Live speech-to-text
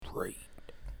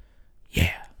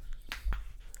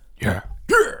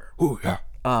Ooh, yeah.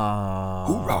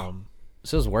 Hoorah.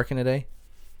 So I was working today,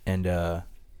 and I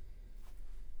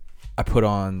put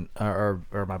on, or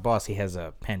my boss, he has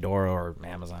a Pandora or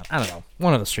Amazon, I don't know,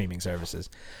 one of the streaming services.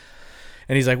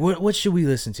 And he's like, what should we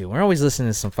listen to? We're always listening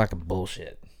to some fucking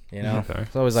bullshit, you know? Okay.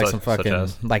 It's always like some fucking,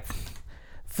 like,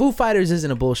 Foo Fighters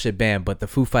isn't a bullshit band, but the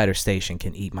Foo Fighters station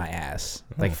can eat my ass.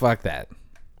 Like, fuck that.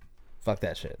 Fuck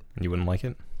that shit. You wouldn't like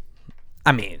it?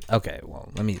 I mean, okay,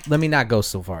 well, let me not go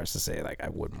so far as to say like I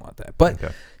wouldn't want that, but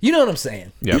you know what I'm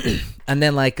saying. Yeah. And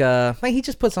then like he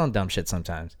just puts on dumb shit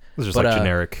sometimes. It's just like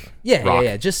generic.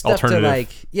 Yeah, just stuff to like,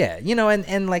 you know,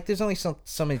 and like there's only so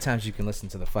many times you can listen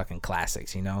to the fucking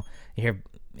classics, you know. You hear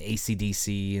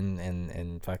AC/DC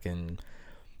and fucking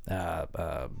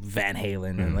Van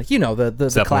Halen and like, you know,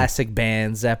 the classic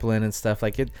bands, Zeppelin and stuff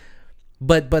like it.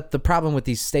 But the problem with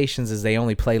these stations is they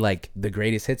only play like the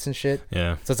greatest hits and shit.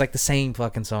 Yeah. So it's like the same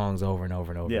fucking songs over and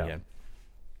over and over again.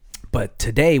 But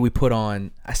today we put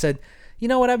on, I said, you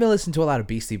know what? I've been listening to a lot of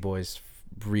Beastie Boys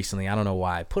recently. I don't know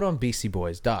why. Put on Beastie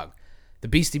Boys. Dog. The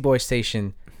Beastie Boys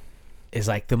station is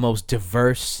like the most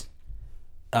diverse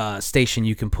station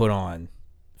you can put on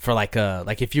for like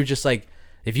if you're just like,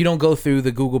 if you don't go through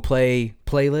the Google Play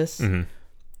playlist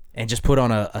and just put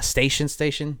on a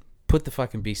station, put the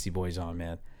fucking Beastie Boys on,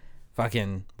 man.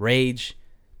 Fucking Rage,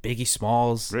 Biggie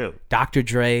Smalls, really? Dr.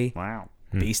 Dre, Wow,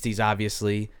 Beasties,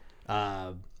 obviously,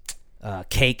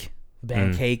 Cake,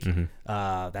 band Cake.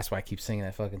 That's why I keep singing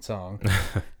that fucking song.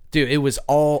 Dude, it was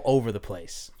all over the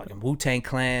place. Fucking Wu-Tang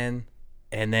Clan,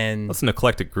 and then That's an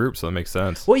eclectic group, so that makes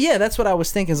sense. well, yeah, that's what I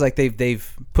was thinking. Is like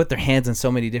they've put their hands in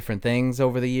so many different things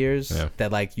over the years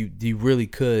that like you really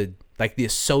could, like, the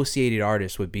associated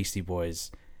artists with Beastie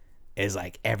Boys is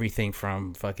like everything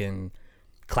from fucking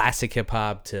classic hip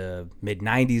hop to mid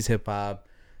 90s hip hop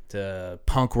to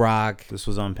punk rock. This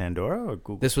was on Pandora or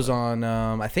Google? This was on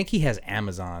I think he has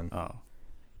Amazon. Oh,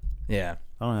 Yeah.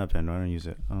 I don't have Pandora. I don't use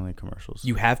it. I don't like commercials.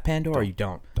 You have Pandora or you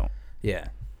don't? Don't. Yeah.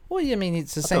 Well, yeah, I mean,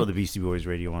 it's the I same. throw the Beastie Boys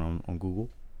radio on Google.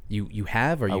 You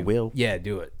have or you I will. Yeah,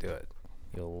 do it.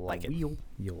 You'll like it. You'll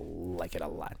like it a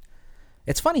lot.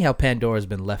 It's funny how Pandora's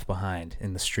been left behind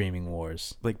in the streaming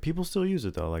wars. Like, people still use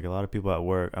it though. Like, a lot of people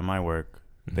at my work,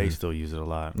 they still use it a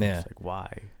lot. Yeah. It's like,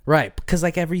 why? Right, because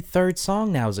like every third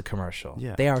song now is a commercial.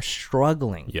 Yeah. They are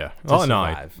struggling. Yeah. To Oh no,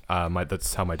 survive.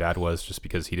 that's how my dad was, just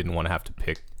because he didn't want to have to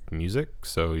pick music,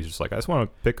 so he's just like, I just want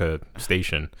to pick a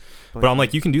station. But I'm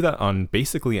like, you can do that on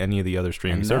basically any of the other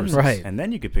streaming services. Right. And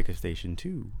then you could pick a station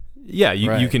too. Yeah, you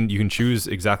Right. can choose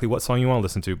exactly what song you want to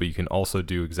listen to, but you can also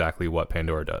do exactly what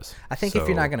Pandora does. I think if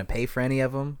you're not going to pay for any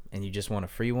of them and you just want a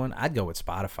free one, I'd go with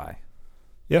Spotify.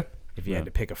 Yeah, If you had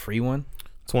to pick a free one.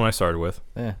 that's the one I started with.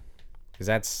 Yeah. Because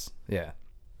that's, yeah.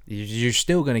 You're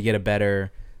still going to get a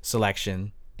better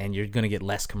selection and you're going to get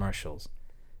less commercials.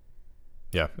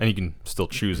 Yeah, and you can still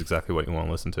choose exactly what you want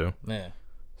to listen to. Yeah.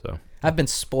 So I've been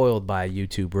spoiled by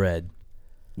YouTube Red.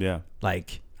 Yeah.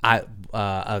 Like,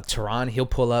 Tehran, he'll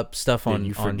pull up stuff on.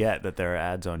 You forget that there are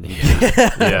ads on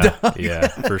YouTube. yeah,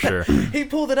 for sure. He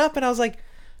pulled it up and I was like,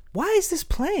 why is this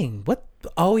playing? What?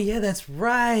 Oh, yeah, that's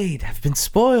right. I've been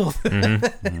spoiled.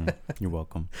 You're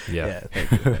welcome. Yeah,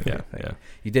 Thank you. yeah.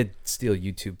 You did steal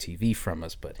YouTube TV from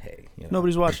us, but hey, you know,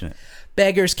 Nobody's watching it.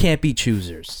 beggars can't be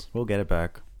choosers. We'll get it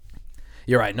back.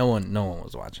 You're right. No one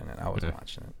was watching it. I wasn't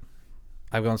watching it.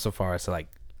 I've gone so far as to like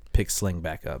pick Sling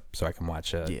back up so I can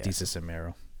watch Desus and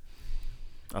Mero.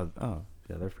 Oh,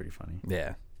 yeah, they're pretty funny.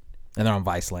 Yeah, and they're on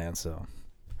Viceland, so.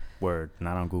 Word,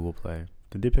 not on Google Play.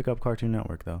 They did pick up Cartoon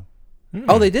Network though.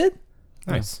 Oh, they did?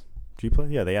 Nice. G Play?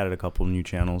 Yeah, they added a couple new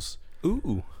channels.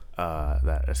 Ooh.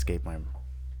 That escaped my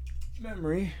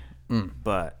memory.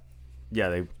 But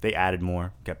yeah, they added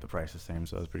more, kept the price the same,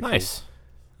 so that was pretty Nice.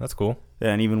 That's cool. cool.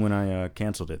 Yeah, and even when I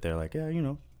canceled it, they're like, yeah,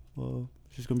 well,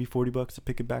 it's just gonna be $40 to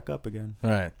pick it back up again. All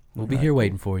right. We'll be here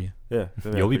waiting for you. Yeah,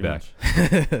 You'll be back.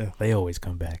 They always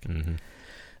come back. Mm-hmm.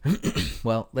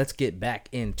 Well, let's get back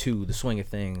into the swing of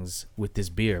things with this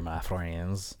beer, my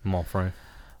friends. My friend.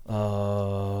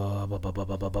 What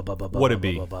it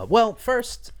be? Well,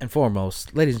 first and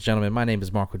foremost, ladies and gentlemen, my name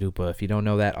is Marco Dupa. If you don't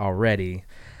know that already,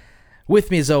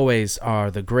 with me as always are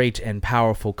the great and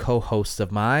powerful co-hosts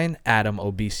of mine, Adam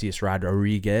Obesius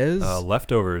Rodriguez,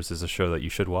 Leftovers is a show that you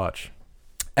should watch.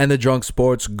 and the drunk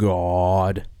sports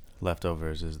god.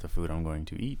 Leftovers is the food I'm going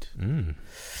to eat.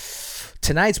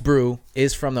 Tonight's brew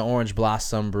is from the Orange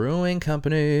Blossom Brewing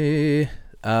Company.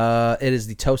 It is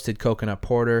the Toasted Coconut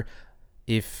Porter.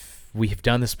 If we have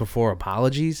done this before,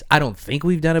 apologies. I don't think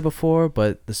we've done it before,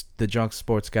 but the drunk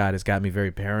sports god has got me very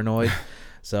paranoid.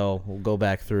 So we'll go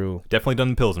back through. Definitely done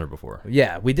the Pilsner before.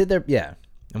 Yeah, we did there. Yeah.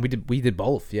 And we did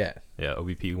both, yeah. Yeah,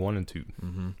 OBP 1 and 2.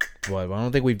 Well, I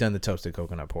don't think we've done the toasted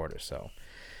coconut porter, so.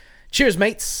 Cheers,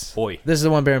 mates. Boy. This is the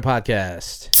One Baron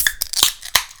Podcast.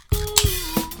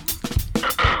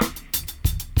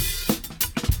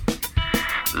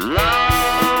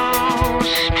 Lost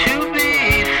to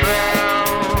be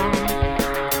found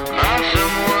by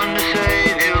someone to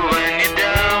save you when you're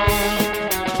down.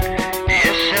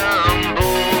 Yes, I'm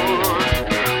bored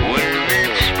when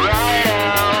it's bright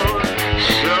out.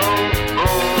 So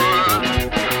bored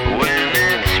when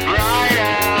it's bright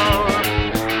out.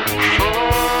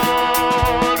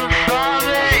 4 to 5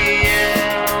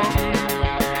 a.m.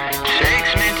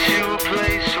 takes me to a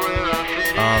place where I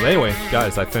fit in. Anyway,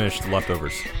 guys, I finished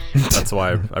Leftovers. That's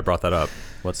why I brought that up.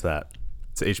 What's that?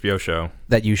 It's an HBO show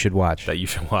That you should watch. that you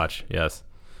should watch. Yes.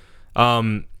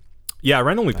 Yeah, I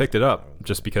randomly picked it up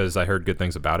just because I heard good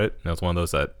things about it. And it was one of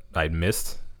those that I'd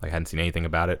missed. Like, I hadn't seen anything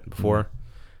about it before.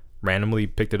 Randomly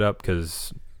picked it up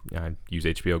because I use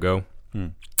HBO Go.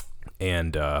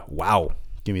 And wow.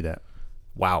 Give me that.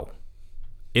 Wow.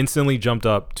 Instantly jumped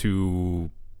up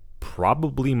to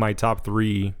probably my top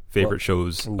 3 favorite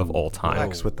shows of all time.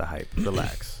 Relax with the hype.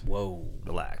 Relax. Whoa.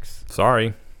 Relax.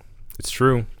 Sorry. It's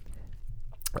true.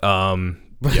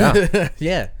 Yeah.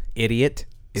 Yeah. Idiot.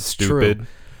 It's Stupid.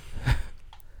 true.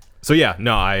 So yeah,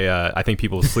 no, I think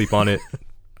people sleep on it.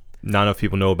 Not enough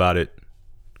people know about it.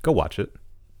 Go watch it.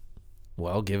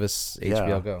 Well, give us Yeah.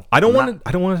 HBO Go. I don't I'm want to.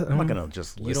 I don't want to. I'm not gonna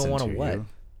just You listen don't want to to what? you.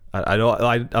 I don't.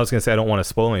 I was gonna say I don't want to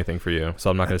spoil anything for you, so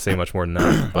I'm not gonna say much more than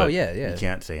that. Oh, But, yeah. You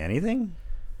can't say anything.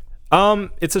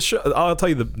 It's a show. I'll tell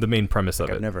you the main premise of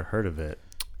I've it. never heard of it.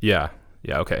 Yeah.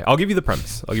 Okay. I'll give you the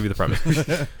premise.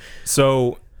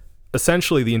 So,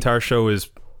 essentially, the entire show is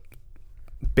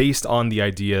based on the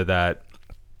idea that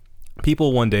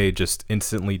people one day just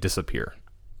instantly disappear.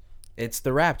 It's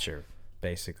the Rapture,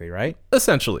 basically, right?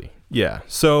 Essentially, yeah.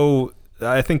 So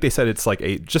I think they said it's like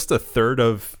just a third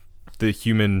of the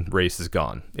human race is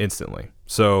gone instantly.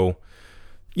 So,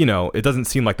 it doesn't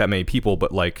seem like that many people,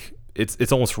 but like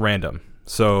it's almost random.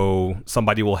 So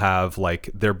somebody will have like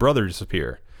their brother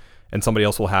disappear, and somebody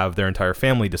else will have their entire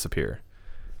family disappear.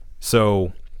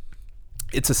 So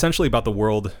it's essentially about the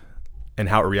world and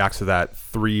how it reacts to that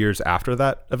 3 years after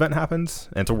that event happens.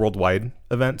 And it's a worldwide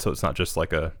event, so it's not just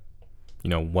like a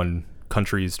one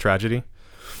country's tragedy.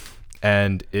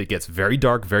 And it gets very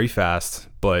dark very fast,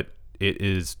 but it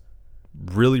is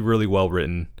really, really well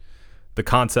written. The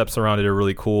concepts around it are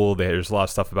really cool. There's a lot of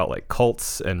stuff about like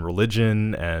cults and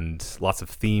religion and lots of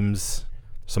themes.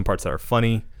 Some parts that are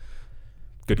funny.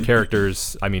 Good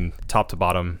characters. I mean, top to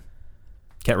bottom.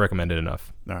 Can't recommend it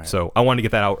enough. All right. So I wanted to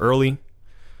get that out early.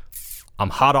 I'm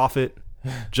hot off it.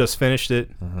 Just finished it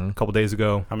a couple days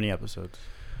ago. How many episodes?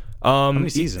 How many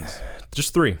seasons?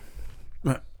 Just 3.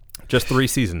 Just 3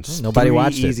 seasons. Nobody 3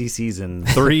 watched easy it.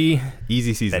 seasons 3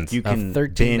 easy seasons. that you can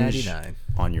Of binge $13.99.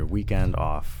 on your weekend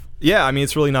off. Yeah, I mean,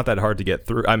 it's really not that hard to get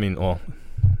through. I mean, well,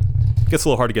 it gets a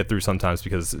little hard to get through sometimes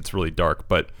because it's really dark,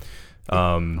 but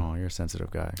Oh, you're a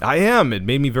sensitive guy. I am. It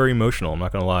made me very emotional. I'm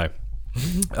not going to lie.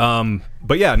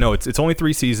 But yeah, no, it's only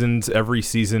 3 seasons. Every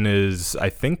season is, I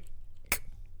think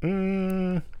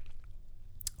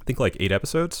like 8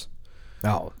 episodes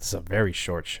Oh, it's a very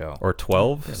short show. or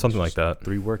 12, something like that.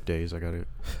 3 work days. I got it.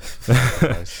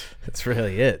 That's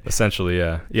really it. Essentially,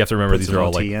 yeah. You have to remember these some are all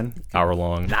OT like in. hour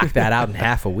long. Knock that out in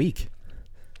half a week.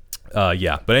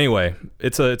 Yeah, but anyway,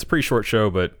 it's a pretty short show,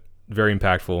 but very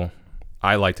impactful.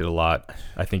 I liked it a lot.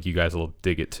 I think you guys will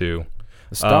dig it too.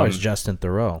 The star is Justin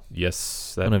Theroux,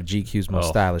 Yes, one of GQ's most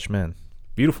stylish men.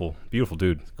 beautiful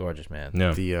dude. Gorgeous man.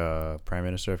 No, The Prime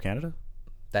Minister of Canada.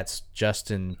 That's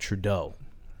Justin Trudeau.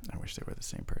 I wish they were the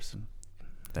same person.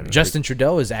 Justin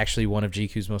Trudeau is actually one of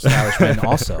GQ's most stylish men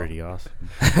also. Pretty awesome.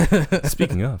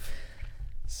 speaking of,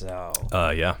 So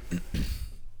yeah.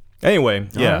 Anyway,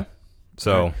 yeah. Alright.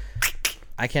 So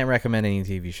I can't recommend any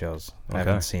TV shows. I Okay.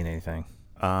 haven't seen anything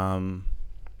Um,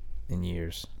 in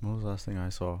years. what was the last thing I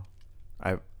saw?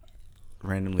 I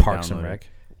randomly Parks and downloaded- Rec.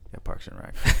 Yeah, Parks and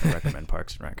Rec. I recommend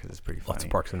Parks and Rec because it's pretty funny. lots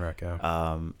of Parks and Rec.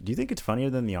 Yeah. Do you think it's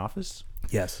funnier than The Office?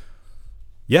 Yes.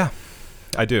 Yeah,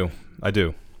 I do.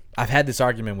 I've had this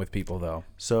argument with people though.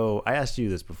 So I asked you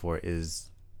this before: Is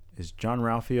John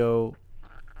Ralphio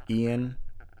Ian,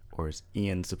 or is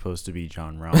Ian supposed to be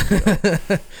John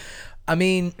Ralphio? I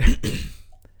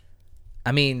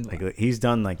mean, like he's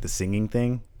done like the singing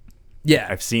thing. yeah.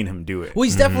 I've seen him do it. Well,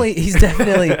 he's definitely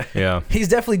Yeah. he's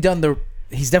definitely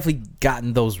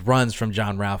gotten those runs from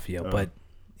John Ralphio, but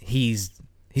he's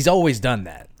always done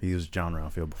that. He was John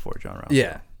Ralphio before John Ralphio.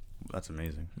 Yeah. That's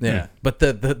amazing. Yeah. But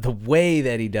the way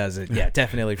that he does it, yeah,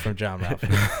 definitely from John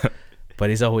Ralphio. But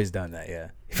he's always done that. Yeah,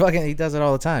 he does it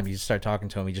all the time. You just start talking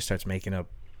to him, he just starts making up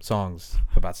songs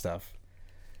about stuff.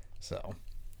 So,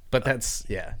 but that's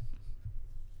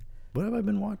What have I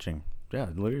been watching? Yeah,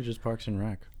 literally just Parks and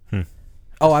Rec.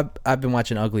 Oh, I've been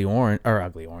watching Ugly Orange.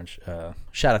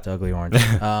 Shout out to Ugly Orange.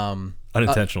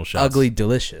 Unintentional shots. Ugly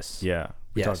Delicious. Yeah,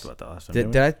 we Yes. talked about that last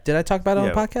time. Did I talk about it on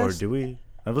the podcast? Or did we?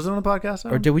 Was it on the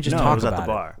podcast? Or did we just no, talk it was about at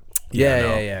the it? bar.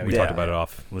 Yeah. We talked about it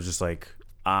off. It was just like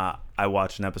I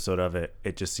watched an episode of it.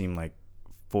 It just seemed like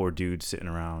 4 dudes sitting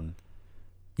around,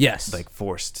 Yes. like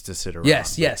forced to sit around.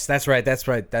 Yes. That's right. That's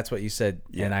what you said,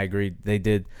 Yeah. and I agreed. They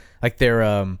did like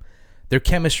their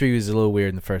chemistry was a little weird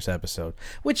in the first episode,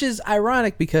 which is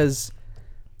ironic because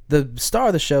the star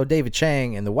of the show, David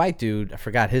Chang, and the white dude, I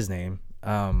forgot his name.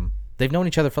 They've known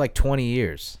each other for like 20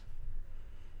 years,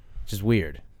 which is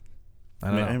weird.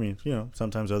 I mean,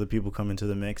 sometimes other people come into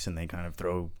the mix and they kind of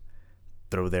throw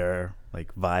their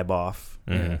like vibe off.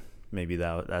 Mm-hmm. Maybe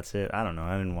that's it. I don't know.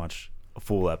 I didn't watch a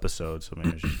full episode, so maybe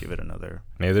I should just give it another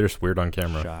Maybe they're just weird on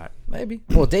camera. shot. maybe.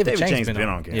 Well, David Chang's been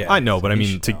on camera. Yeah. I know, but I mean,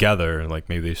 should know. together, like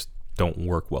maybe they just don't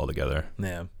work well together.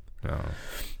 Yeah. No.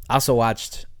 I also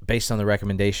watched, based on the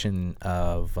recommendation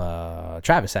of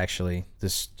Travis, actually,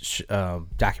 this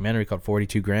documentary called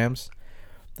 42 Grams.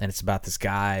 And it's about this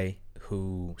guy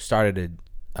who started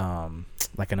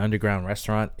like an underground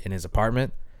restaurant in his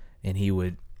apartment. And he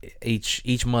would,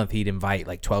 each month, he'd invite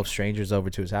like 12 strangers over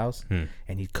to his house.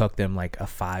 And he'd cook them like a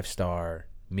 5-star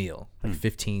meal, like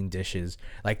 15 dishes,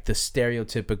 like the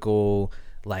stereotypical,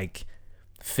 like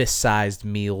fist-sized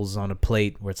meals on a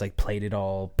plate where it's like plated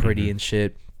all pretty and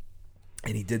shit.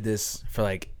 And he did this for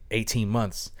like 18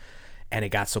 months, and it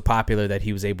got so popular that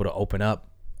he was able to open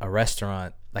up a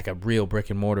restaurant, like a real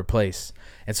brick and mortar place.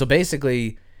 And so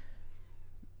basically,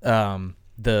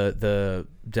 the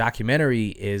documentary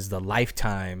is the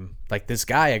lifetime. Like this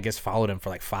guy, I guess, followed him for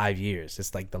like 5 years.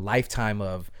 It's like the lifetime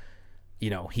of,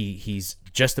 he's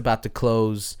just about to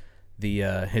close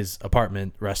his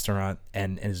apartment restaurant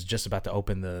and is just about to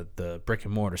open the brick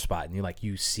and mortar spot, and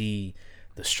you see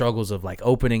the struggles of like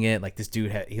opening it. Like this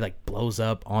dude he like blows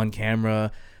up on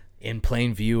camera in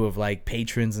plain view of like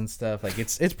patrons and stuff. Like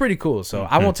it's pretty cool. So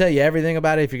I won't tell you everything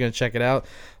about it if you're gonna check it out.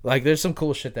 Like there's some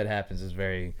cool shit that happens. It's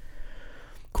very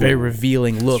cool. Very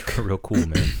revealing look. It's real cool,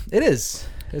 man. It is.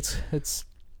 It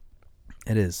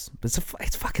is.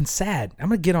 It's fucking sad. I'm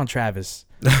gonna get on Travis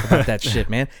about that shit,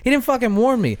 man. He didn't fucking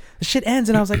warn me. The shit ends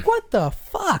and I was like, what the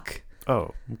fuck?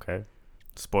 Oh, okay.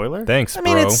 Spoiler? Thanks, I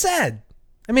mean, bro. it's sad.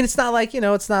 I mean, it's not like,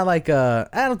 I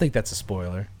don't think that's a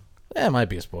spoiler. It might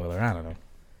be a spoiler. I don't know.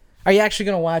 Are you actually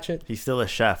going to watch it? He's still a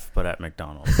chef, but at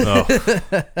McDonald's. Oh.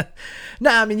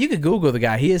 Nah, I mean, you could Google the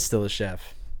guy. He is still a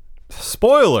chef.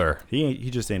 Spoiler. He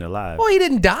just ain't alive. Well, he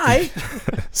didn't die.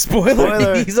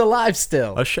 Spoiler. He's alive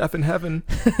still. A chef in heaven.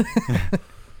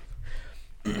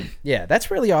 Yeah, that's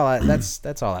really all.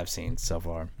 That's all I've seen so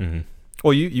far. Mm-hmm.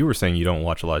 Well, you were saying you don't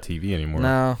watch a lot of TV anymore.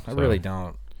 No, I really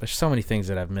don't. There's so many things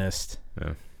that I've missed.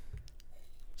 Yeah.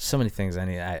 So many things I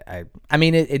need. I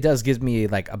mean, it does give me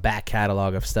like a back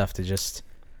catalog of stuff to just.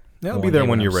 Yeah, I'll be there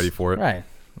when you're ready for it. Right.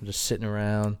 I'm just sitting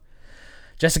around.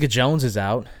 Jessica Jones is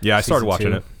out. Yeah, I started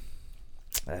watching it.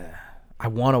 I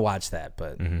want to watch that,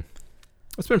 but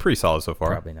It's been pretty solid so far.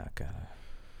 probably not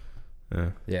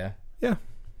gonna. Yeah. Yeah.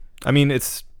 I mean,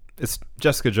 it's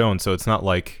Jessica Jones, so it's not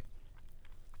like,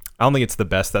 I don't think it's the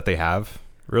best that they have,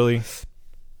 really,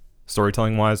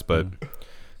 storytelling wise, but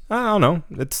I don't know.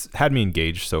 It's had me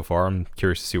engaged so far. I'm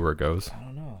curious to see where it goes. I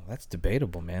don't know. That's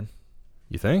debatable, man.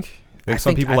 You think?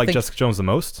 Some people like Jessica Jones the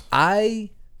most?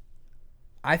 I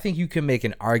think you can make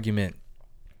an argument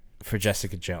for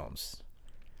Jessica Jones.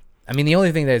 I mean, the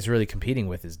only thing that it's really competing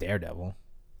with is Daredevil.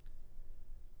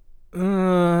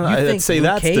 I'd think say Luke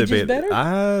that's Cage is debatable.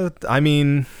 better? I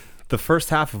mean, the first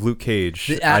half of Luke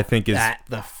Cage, I think, is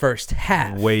the first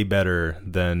half way better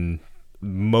than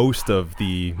most of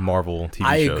the Marvel TV shows.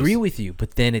 I agree with you,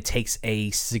 but then it takes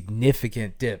a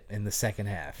significant dip in the second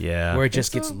half. Yeah. Where it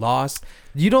just gets lost.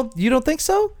 You don't think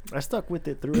so? I stuck with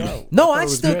it throughout. No, I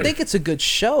still think it's a good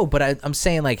show, but I'm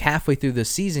saying like halfway through the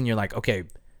season, you're like, okay,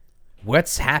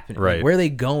 what's happening? Right. Where are they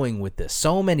going with this?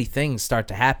 So many things start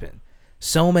to happen.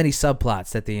 So many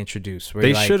subplots that they introduce. Where They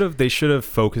you're like, should have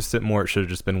focused it more. It should have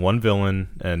just been one villain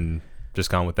and just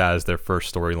gone with that as their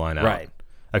first storyline out. Right.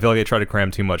 I feel like they tried to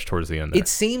cram too much towards the end there. It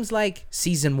seems like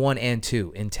season 1 and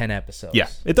 2 in 10 episodes. Yeah,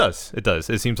 it does. It does.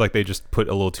 It seems like they just put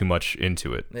a little too much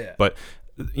into it. Yeah. But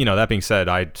that being said,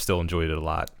 I still enjoyed it a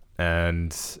lot,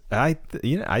 and I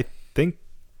think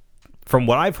from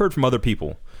what I've heard from other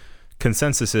people,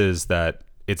 consensus is that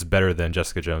it's better than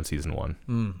Jessica Jones season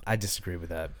 1. I disagree with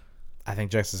that. I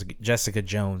think Jessica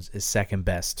Jones is second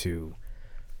best to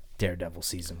Daredevil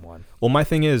season 1. Well, my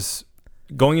thing is,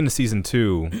 going into season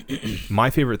 2, my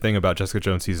favorite thing about Jessica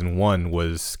Jones season 1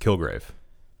 was Kilgrave.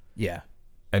 Yeah.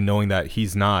 And knowing that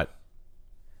he's not,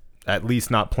 at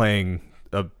least not playing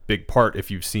a big part.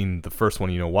 If you've seen the first one,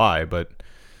 you know why. But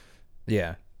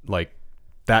yeah, like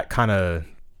that kind of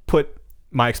put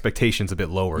my expectations a bit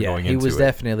lower going into it. He was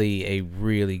definitely a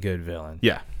really good villain.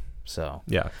 Yeah. So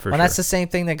yeah, for sure. And that's the same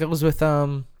thing that goes with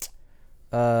Diamond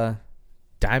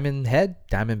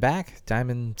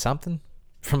something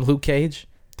from Luke Cage.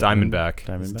 Diamondback.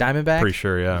 Diamondback? Pretty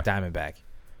sure, yeah. Diamondback.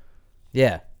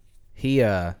 Yeah.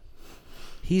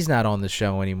 He's not on the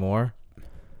show anymore.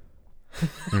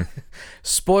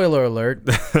 Spoiler alert.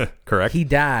 Correct. He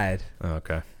died. Oh,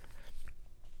 okay.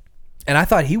 And I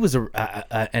thought he was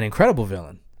an incredible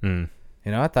villain. Mm.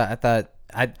 You know, I thought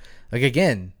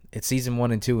again, it's season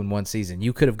 1 and 2 in one season.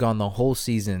 You could have gone the whole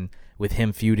season with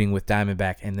him feuding with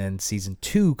Diamondback, and then season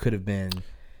 2 could have been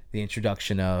the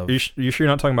introduction of. You sure you're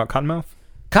not talking about Cottonmouth?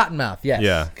 Cottonmouth, yes.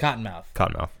 Yeah.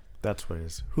 Cottonmouth. That's what it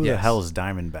is. Who the hell is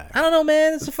Diamondback? I don't know,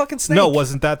 man. It's a fucking snake. No,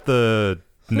 wasn't that the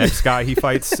next guy he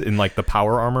fights in like the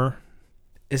power armor?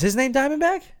 Is his name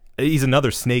Diamondback? He's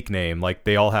another snake name. Like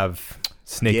they all have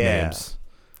snake names.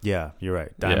 Yeah, you're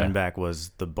right. Diamondback was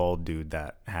the bald dude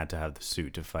that had to have the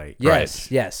suit to fight. Yes,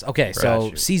 right. yes. Okay,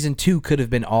 so season 2 could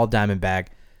have been all Diamondback.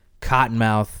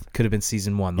 Cottonmouth could have been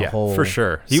season 1. The whole for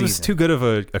sure. He was too good of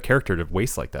a character to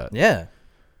waste like that. Yeah,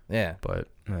 yeah. But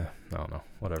I don't know.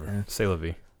 Whatever. C'est la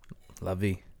vie. La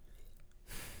vie.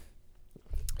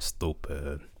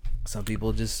 Stupid. Some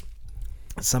people just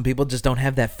don't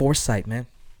have that foresight, man.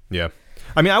 Yeah.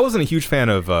 I mean, I wasn't a huge fan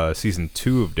of season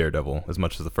 2 of Daredevil as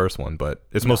much as the first one, but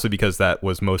it's mostly because that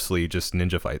was mostly just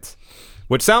ninja fights,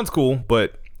 which sounds cool,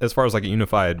 but as far as like a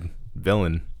unified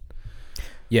villain.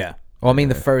 Yeah. Well, I mean,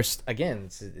 the first, again,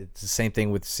 it's the same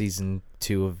thing with season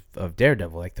 2 of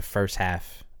Daredevil. Like the first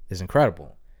half is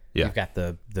incredible. Yeah. You've got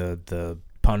the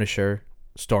Punisher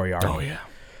story arc. Oh yeah.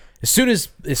 As soon as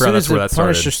the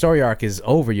Punisher story arc is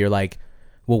over, you're like,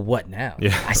 well, what now?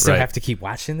 Yeah, I still have to keep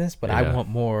watching this, but I Yeah. want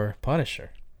more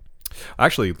Punisher.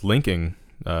 Actually, linking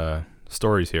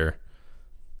stories here.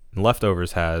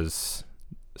 Leftovers has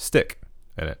Stick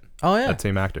in it. Oh yeah, That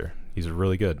same actor. He's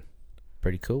really good.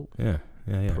 pretty cool. Yeah.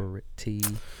 Pretty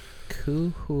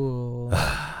cool.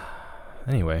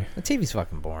 Anyway, The TV's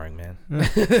fucking boring, man.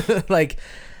 like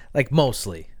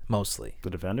mostly. The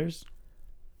Defenders?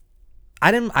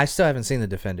 I still haven't seen The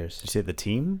Defenders. Did you say the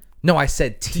team? No, I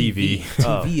said TV. TV.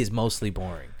 TV is mostly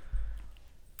boring.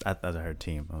 I thought I heard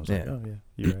team. I was Yeah. like, oh yeah,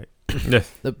 you're right.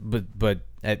 yeah, But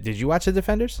did you watch The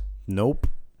Defenders? Nope.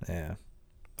 Yeah.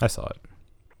 I saw it.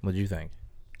 What did you think?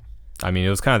 I mean, it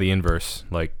was kind of the inverse.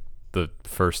 Like the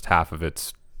first half of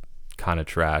it's kind of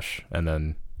trash, and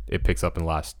then it picks up in the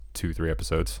last 2-3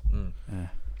 episodes.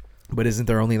 But isn't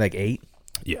there only like 8?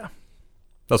 Yeah,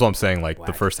 that's what I'm saying. Like the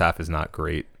Whack. first half is not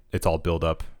great. It's all build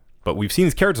up, but we've seen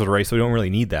these characters already, so we don't really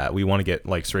need that. We want to get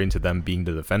like straight into them being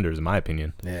the Defenders, in my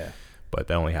opinion. Yeah. But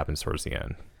that only happens towards the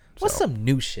end. What's So. some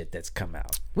new shit that's come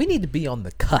out? We need to be on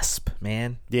the cusp,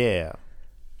 man. Yeah.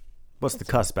 What's the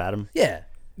cusp, Adam? Yeah.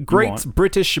 Great want?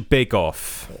 British Bake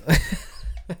Off.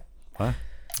 What?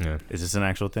 Yeah, Is this an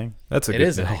actual thing? that's a It good.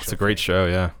 is an It's actual a great show.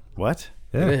 Yeah. What?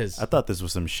 Yeah. It is. I thought this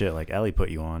was some shit like Ellie put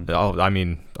you on. Oh, I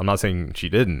mean, I'm not saying she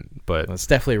didn't, but It's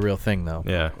definitely a real thing, though.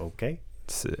 yeah, Okay.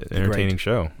 it's an entertaining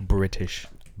show. British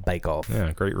Bake Off.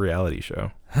 Yeah, great reality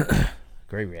show.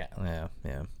 Great Yeah,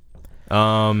 yeah.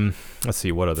 Let's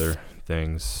see what other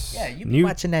things. Yeah, you been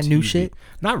watching that new shit?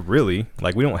 Not really.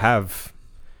 Like we don't have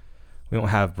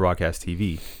broadcast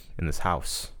TV in this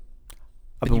house.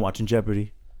 I've been watching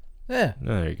Jeopardy. Yeah.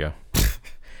 Oh, there you go.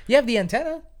 You have the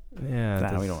antenna. Yeah,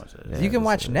 Nah, we don't watch it. yeah, You can this,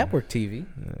 watch network TV.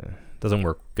 Doesn't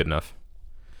work good enough.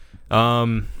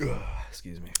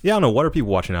 Excuse me. Yeah, I don't know. What are people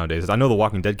watching nowadays? I know The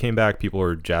Walking Dead came back. People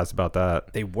are jazzed about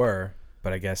that. They were,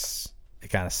 but I guess it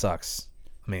kind of sucks.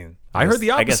 I mean, I heard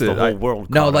the I guess opposite. the whole world.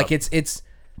 no, caught like up. it's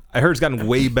I heard it's gotten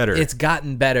way better. it's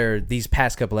gotten better these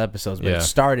past couple episodes, but Yeah. it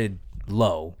started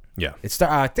low. yeah.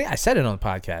 I think I said it on the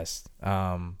podcast.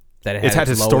 That It's had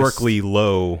historically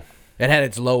low. it had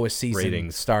its lowest season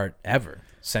ratings. start ever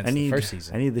since I the need first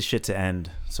season. I need this shit to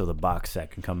end so the box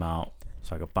set can come out,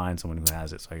 so I can find someone who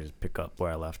has it, so I can just pick up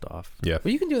where I left off. Yeah.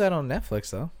 Well, you can do that on Netflix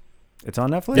though. It's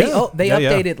on Netflix. They Yeah,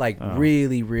 yeah. update it like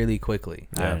really, really quickly.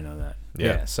 I didn't know that.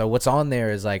 Yeah. So what's on there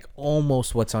is like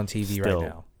almost what's on TV Still, right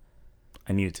now.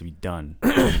 I need it to be done.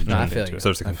 No, I feel you.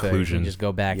 So it's a I feel you. conclusion. You just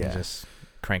go back and Yeah. just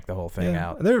crank the whole thing Yeah.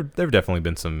 out. There've definitely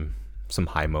been some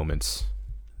high moments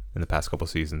in the past couple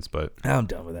seasons, but I'm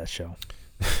done with that show.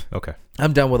 okay.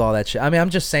 I'm done with all that shit. I mean, I'm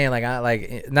just saying,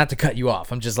 like, not to cut you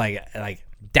off. I'm just like,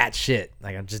 that shit.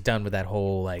 Like I'm just done with that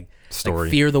whole like Story.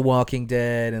 Fear the Walking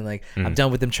Dead, and like I'm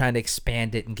done with them trying to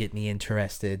expand it and get me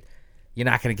interested. You're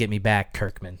not gonna get me back,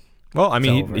 Kirkman. Well, I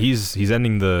mean, over. he's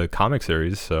ending the comic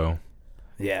series, so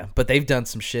Yeah, but they've done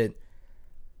some shit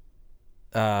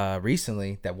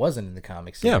recently that wasn't in the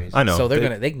comic series. Yeah, I know. So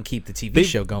they can keep the TV they've,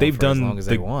 show going they've for done as long as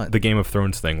they want. the Game of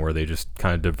Thrones thing where they just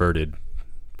kind of diverted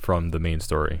from the main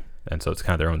story, and so it's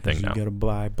kind of their own thing You now. gotta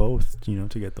buy both, to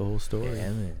get the whole story.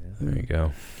 There you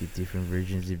go. Get different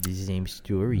versions of the same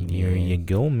story. There you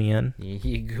go, man. There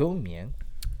you go, man.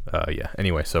 Yeah.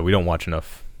 Anyway, so we don't watch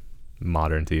enough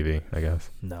modern TV, I guess.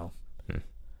 No.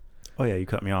 Oh yeah, you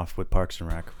cut me off with Parks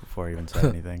and Rec before I even said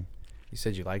anything. You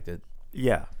said you liked it.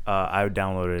 Yeah, I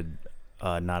downloaded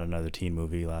Not Another Teen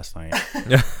Movie last night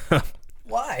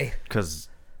Why? because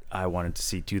I wanted to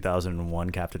see 2001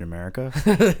 Captain America.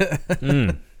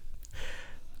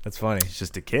 That's funny. It's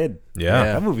just a kid. Yeah.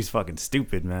 That movie's fucking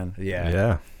stupid, man.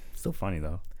 Yeah. Still funny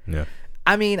though. Yeah.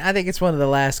 I mean, I think it's one of the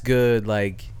last good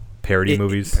like Parody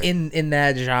movies. in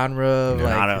that genre. Of,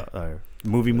 Yeah. like,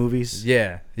 Movies.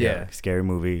 yeah. Scary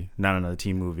movie. Not Another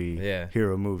Teen Movie. Yeah.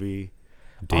 Hero movie.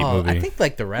 Date movie. I think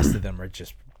like the rest of them are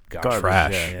just garbage.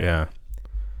 Trash. Yeah, Yeah.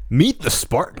 Meet the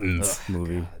Spartans.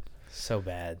 Movie. So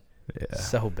bad. Yeah.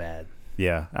 So bad.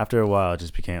 Yeah. After a while, it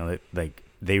just became like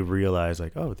they realized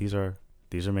like, oh, these are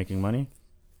making money.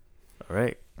 All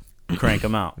right, crank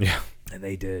them out. Yeah. And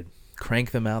they did.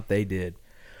 Crank them out, they did.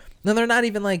 No, they're not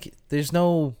even like, there's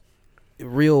no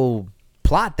real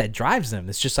plot that drives them.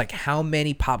 It's just like, how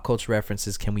many pop culture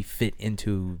references can we fit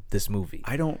into this movie?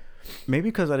 Maybe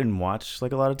because I didn't watch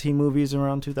like a lot of teen movies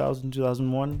around 2000,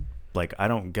 2001. Like I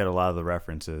don't get a lot of the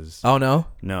references. Oh, no?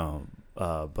 No,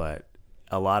 but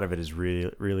a lot of it is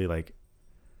really, really like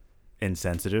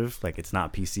insensitive. Like it's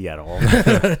not PC at all.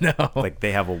 No. Like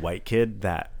they have a white kid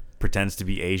that pretends to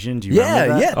be Asian. Do you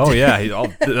remember that? Yeah. Oh yeah.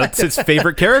 That's his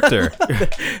favorite character.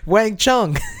 Wang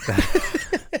Chung.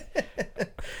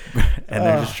 And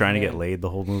they're just trying to get laid the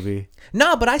whole movie.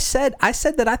 No, but I said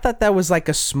that I thought that was like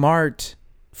a smart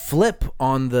flip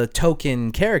on the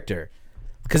token character,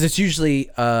 because it's usually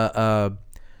the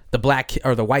black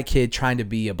or the white kid trying to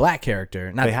be a black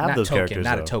character. Not, They have not those token, characters,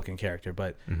 not though. a token character,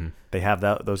 but They have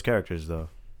those characters though.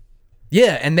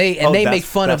 yeah, and they that's- make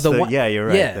fun of that's the the- one. yeah, you're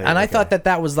right. Yeah, and I Okay. thought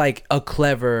that was like a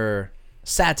clever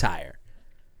satire,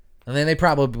 and then they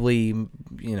probably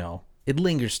it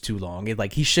lingers too long.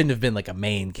 He shouldn't have been like a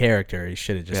main character. He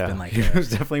should have just been like he was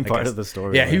definitely part of the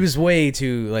story. Yeah, he was way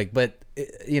too like, but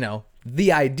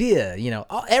the idea,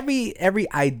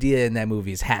 every idea in that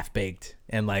movie is half baked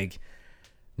and like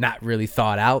not really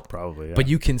thought out. Probably, yeah. But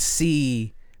you can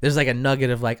see there's like a nugget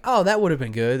of like, oh, that would have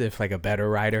been good if like a better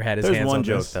writer had his There's hands one on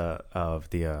joke this. of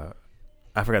the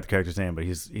I forgot the character's name, but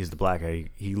he's the black guy.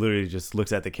 He literally just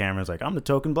looks at the camera and is like, I'm the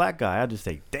token black guy. I just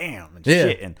say damn and Yeah.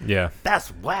 shit and Yeah. that's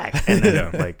whack. And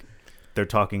then like they're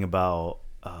talking about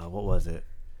what was it?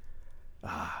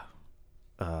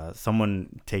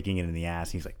 Someone taking it in the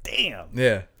ass. He's like, damn,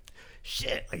 Yeah.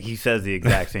 shit. Like he says the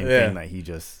exact same Yeah. thing that he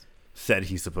just said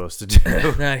he's supposed to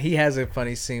do. Nah, he has a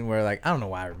funny scene where like, I don't know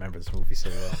why I remember this movie so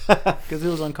well. Because it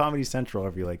was on Comedy Central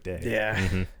every like day.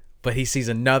 Yeah. But he sees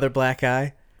another black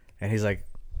guy and he's like,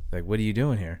 what are you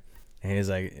doing here? And he's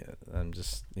like, I'm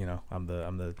just, I'm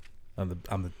the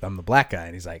black guy.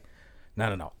 And he's like,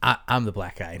 no, I'm the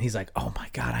black guy. And he's like, oh my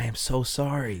God, I am so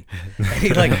sorry. And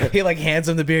he hands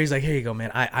him the beer. He's like, here you go,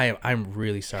 man. I'm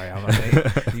really sorry. I'm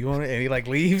like, you want it? And he like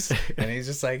leaves and he's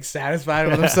just like satisfied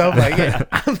with himself. Like, yeah,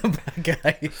 I'm the black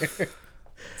guy here.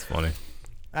 It's funny.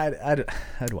 I'd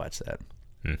watch that.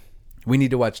 We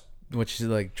need to watch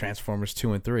like Transformers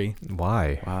 2 and 3.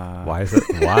 Why? Why is it?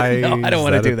 Why? No, I don't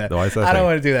want to do that. Why is that? I don't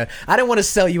want to do that. I don't want to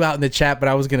sell you out in the chat, but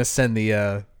I was gonna send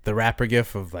the rapper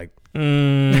gif of like.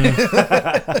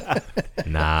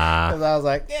 Nah. Cause I was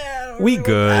like, yeah, We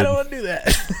good. I don't want to do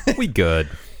that. We good.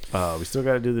 We still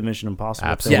got to do the Mission Impossible.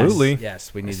 thing. Absolutely.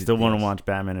 Yes, we I need. still want to watch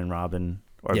Batman and Robin.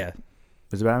 Or Yeah,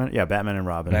 is it Batman? Yeah, Batman and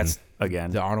Robin. That's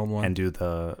again the Arnold one. and do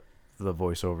the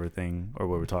voiceover thing, or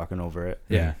where we're talking over it.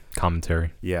 Yeah,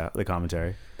 Commentary. Yeah, the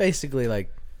commentary. basically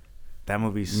like That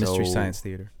movie's Mystery so Science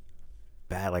Theater.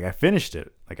 bad. Like I finished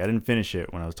it. Like I didn't finish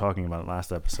it when I was talking about it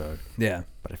last episode, Yeah,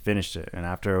 but I finished it. And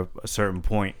after a certain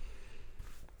point,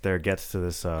 there gets to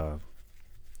this.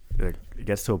 It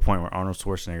gets to a point where Arnold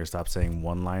Schwarzenegger stops saying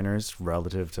one-liners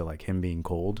relative to like him being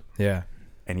cold, yeah,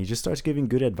 and he just starts giving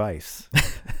good advice.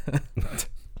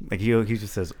 Like he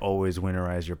just says, always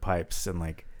winterize your pipes, and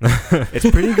like it's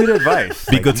pretty good advice.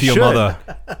 Be Like, good to you your should. mother.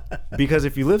 Because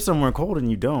if you live somewhere cold and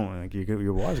you don't, like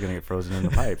your water's gonna get frozen in the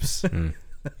pipes.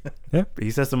 Yeah. But he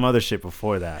says some other shit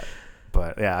before that.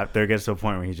 But yeah, there gets to a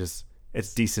point where he just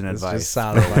It's decent It's advice just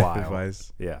solid for a life while.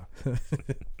 advice. Yeah.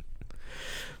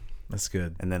 That's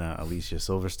good. And then Alicia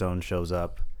Silverstone shows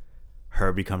up.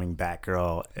 Her becoming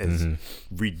Batgirl is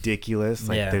ridiculous.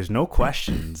 Like, Yeah. there's no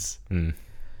questions.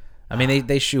 I mean,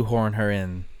 they shoehorn her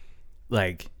in,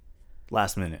 like,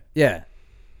 Last minute. yeah.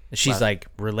 She's like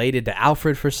related to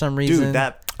Alfred for some reason. Dude,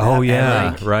 that Oh,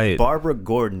 yeah, like, right. Barbara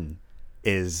Gordon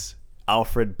is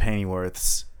Alfred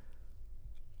Pennyworth's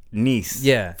niece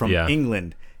Yeah. from Yeah.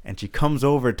 England. And she comes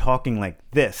over talking like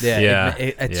this. Yeah. Yeah.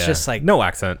 It's yeah. just like no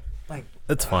accent. like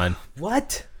That's fine.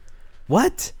 what?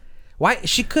 Why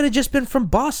she could have just been from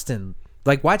Boston?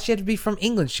 Like, why'd she have to be from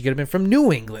England? She could have been from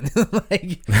New England.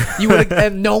 Like, you would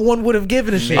have, no one would have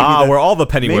given a shit. Where all the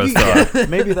Pennyworths are.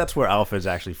 Maybe that's where Alfred's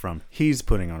actually from. He's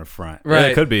putting on a front. Yeah,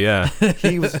 it could be, yeah.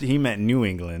 He meant New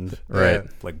England, Right.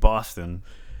 Like Boston,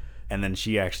 and then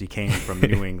she actually came from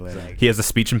New England. He has a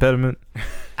speech impediment.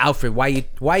 Alfred, why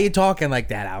you talking like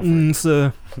that, Alfred?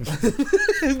 So,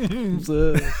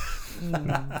 He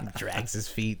drags his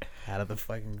feet out of the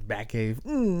fucking Batcave.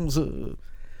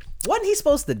 Wasn't he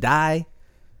supposed to die?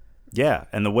 Yeah,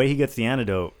 and the way he gets the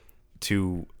antidote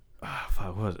to,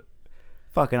 what was it?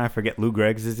 Fucking, I forget, Lou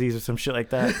Gehrig's disease or some shit like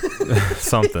that.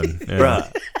 something. Yeah.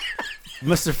 Bruh,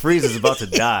 Mr. Freeze is about to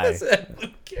die.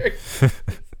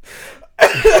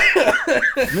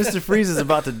 Mr. Freeze is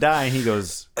about to die, and he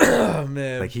goes, Oh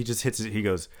man. like, he just hits it. He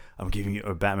goes, I'm giving you,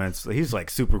 or Batman's, he's like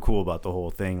super cool about the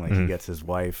whole thing. Like, he gets his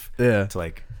wife Yeah. to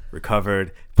like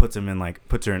recovered, puts her in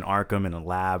Arkham in a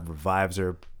lab, revives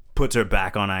her, puts her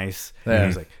back on ice. Yeah. And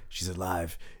he's like, she's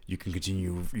alive. You can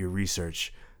continue your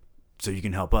research so you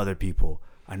can help other people.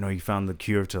 I know you found the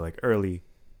cure to like early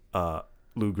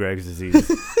Lou Gehrig's disease.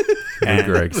 And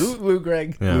Lou Gehrig's. Lou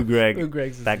Gehrig. Yeah. Lou Gehrig, Lou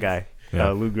Gehrig's that guy, Yeah.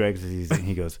 Lou Gehrig's disease. And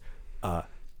he goes,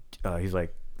 he's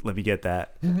like, let me get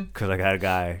that because I got a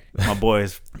guy. My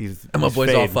boy's My boy's all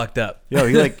fading. fucked up. Yo,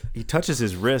 he touches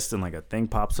his wrist and like a thing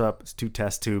pops up. It's 2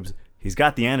 test tubes. He's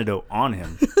got the antidote on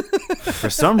him.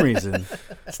 For some reason,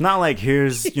 it's not like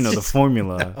here's the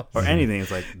formula or anything.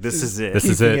 It's like this is it. This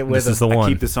is Keeping it. it with This is the I one.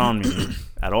 keep this on me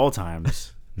at all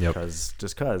times. Yep. Just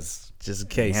in He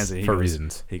case. hands it, he For goes-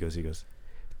 reasons. He goes.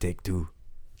 Take 2.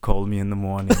 Call me in the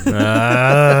morning.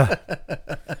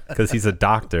 Because he's a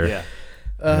doctor. Yeah.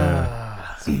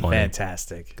 It's funny.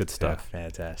 Fantastic. Good stuff.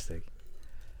 Fantastic.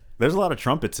 There's a lot of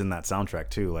trumpets in that soundtrack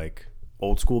too, like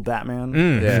old school Batman.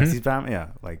 Yeah. 60s Batman. Yeah,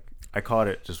 like I caught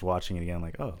it just watching it again.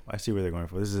 Like, oh, I see where they're going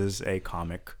for. This is a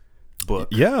comic book.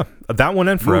 Yeah, that one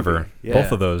and Forever. Yeah.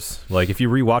 Both of those. Like, if you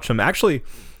rewatch them, actually,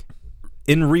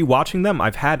 in rewatching them,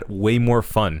 I've had way more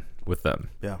fun with them.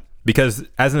 Yeah. Because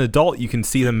as an adult, you can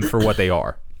see them for what they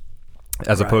are,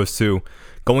 as Right. opposed to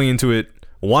going into it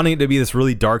wanting it to be this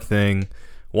really dark thing,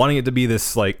 wanting it to be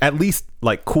this like at least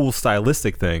like cool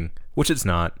stylistic thing, which it's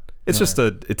not. It's just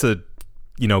a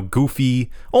goofy,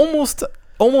 almost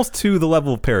to the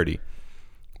level of parody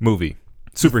movie,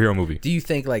 superhero movie. Do you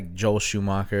think like Joel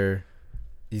Schumacher?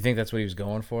 Do you think that's what he was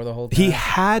going for the whole time? He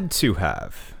had to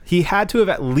have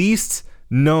at least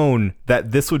known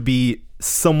that this would be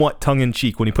somewhat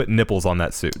tongue-in-cheek when he put nipples on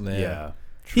that suit. Yeah.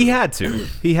 He had to.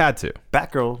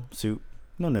 Batgirl suit,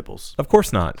 no nipples. Of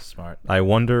course not. Smart. I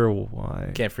wonder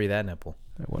why. Can't free that nipple.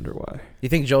 I wonder why. You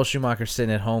think Joel Schumacher's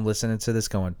sitting at home listening to this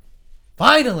going,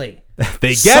 finally,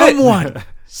 They get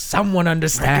someone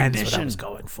understands what I Recognition. was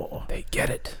going for. They get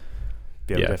it.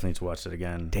 Yeah, Yeah. we definitely need to watch it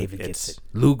again. David gets it.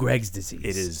 Lou Gehrig's disease.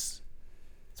 It is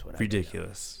That's what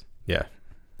ridiculous. Yeah.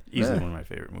 Easily one of my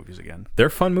favorite movies again. They're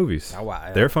fun movies. Oh,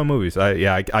 wow. They're fun movies.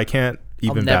 I can't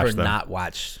I'll even never bash them. not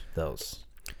watch those.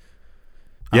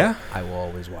 Yeah. I will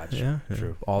always watch. Yeah.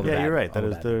 True. All the Yeah, Batman- you're right. all That the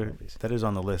is Batman movies. that is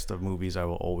on the list of movies I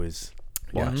will always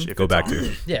watch. If Go it's back on.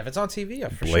 to Yeah, if it's on TV, yeah,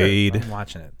 for Blade. sure. I'm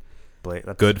watching it. Blade.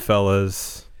 That's,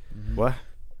 Goodfellas. What?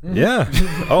 Yeah.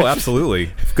 Oh,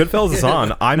 absolutely. If Goodfellas is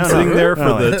on, I'm No, sitting there for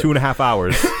no, the 2.5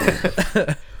 hours.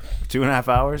 2.5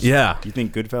 hours? Yeah. You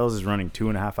think Goodfellas is running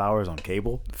 2.5 hours on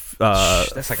cable?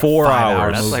 That's like a 4 5-hour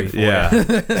hours. movie. That's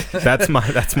like 4 yeah. That's my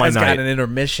It's night. got an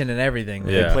intermission and everything.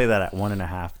 Yeah. They play that at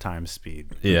 1.5 times speed.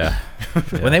 Yeah.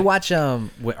 When they watch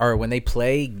or when they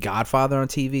play Godfather on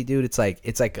TV, dude, it's like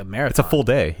a marathon. It's a full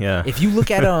day. Yeah. If you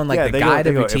look at it on like Yeah, the they go- guide they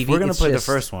of your go, TV, if we're gonna it's play just,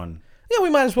 the first one, yeah, we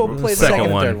might as well play the Second second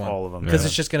and one. third one, all of them. because Yeah.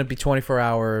 it's just gonna be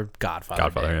 24-hour Godfather.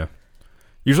 Godfather, day. yeah.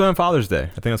 Usually on Father's Day. I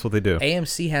think that's what they do.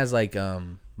 AMC has like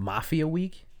Mafia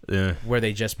Week Yeah. where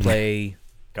they just play.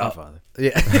 Godfather.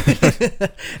 Yeah,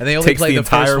 and they only Takes play the the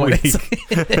first entire one.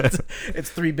 week. It's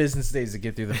 3 business days to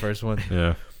get through the first one.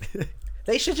 Yeah.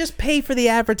 They should just pay for the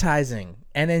advertising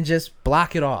and then just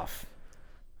block it off.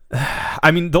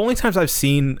 I mean, the only times I've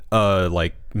seen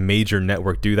like major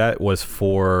network do that was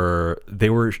they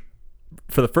were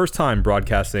for the first time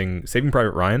broadcasting Saving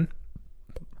Private Ryan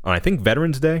on, I think,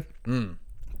 Veterans Day in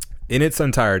its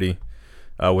entirety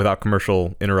without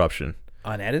commercial interruption.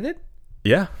 Unedited?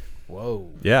 Yeah. Whoa.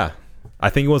 Yeah. I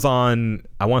think it was on,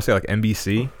 I want to say like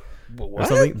NBC or What?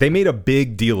 something. They made a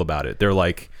big deal about it. They're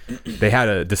like, they had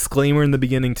a disclaimer in the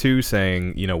beginning too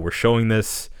saying, you know, we're showing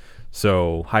this,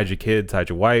 so hide your kids, hide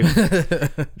your wife.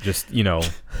 Just, you know,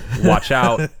 watch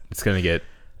out. It's going to get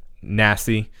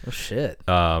nasty. Oh, shit.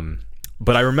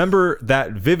 But I remember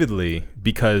that vividly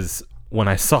because when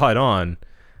I saw it on,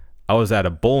 I was at a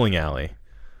bowling alley.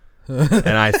 And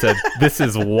I said, this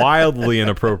is wildly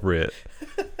inappropriate.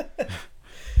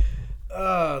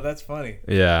 Oh, that's funny.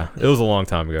 Yeah, it was a long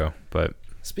time ago, but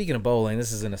Speaking of bowling,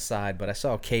 this is an aside, but I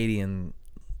saw Katie and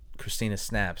Christina's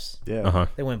snaps. Yeah.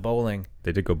 They went bowling,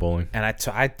 they did go bowling. and I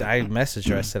messaged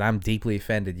her. I said, I'm deeply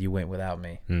offended you went without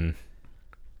me.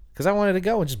 Because I wanted to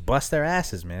go and just bust their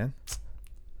asses, man.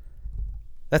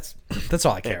 That's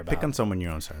all I care about. Pick on someone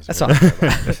your own size. That's all I care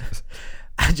about.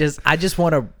 I just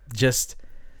want to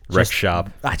Rec shop.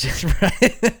 I just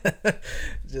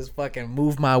just fucking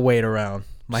move my weight around.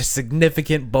 My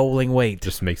significant bowling weight.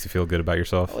 Just makes you feel good about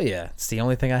yourself. Oh yeah, it's the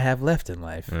only thing I have left in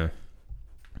life. Yeah.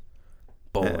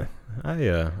 Bowling.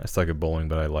 I suck at bowling,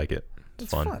 but I like it.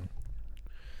 It's fun.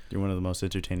 You're one of the most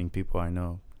entertaining people I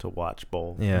know to watch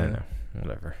bowl. Yeah, I know.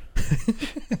 Whatever.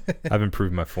 I've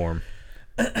improved my form.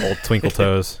 Old twinkle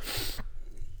toes.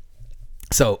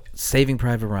 So, Saving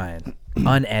Private Ryan,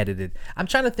 unedited. I'm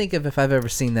trying to think of if I've ever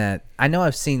seen that. I know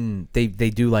I've seen they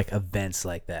do like events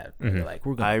like that. Where they're like,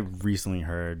 we're I going. recently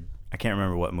heard, I can't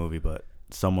remember what movie, but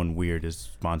someone weird is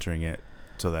sponsoring it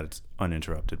so that it's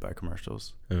uninterrupted by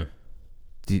commercials.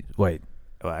 Wait.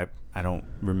 Oh, I don't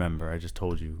remember. I just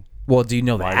told you. Well, do you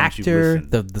know the Why don't you actor,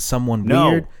 listen? the someone No.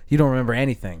 weird? You don't remember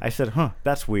anything. I said,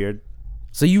 that's weird.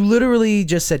 So you literally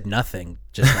just said nothing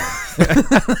just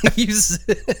now. You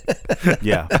said,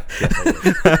 Yeah. Yes,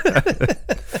 I did.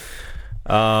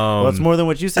 Well, it's more than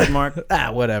what you said, Mark.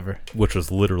 whatever. Which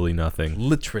was literally nothing.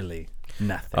 Literally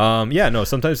nothing. Yeah, no,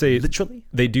 sometimes they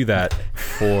do that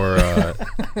for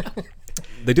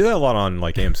they do that a lot on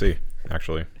like AMC,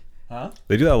 actually. Huh?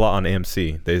 They do that a lot on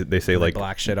AMC. They say like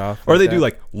Black shit off. or they that? do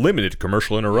like limited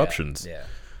commercial interruptions. Yeah.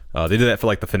 They did that for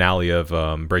like the finale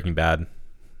of Breaking Bad.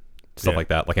 Stuff like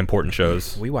that, like important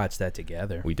shows. We watched that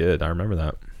together. We did. I remember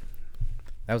that.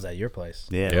 That was at your place.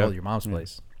 Yeah. Oh, your mom's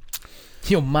place.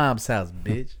 Your mom's house,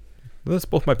 bitch. That's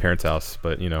both my parents' house,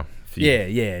 but you know, if you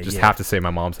Yeah. just have to say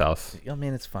my mom's house. I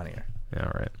mean, it's funnier. Yeah,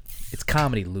 all right. It's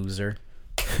comedy, loser.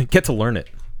 Get to learn it.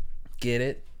 Get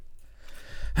it?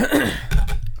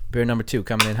 Beer number 2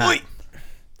 coming in hot.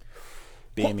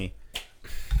 Beamy.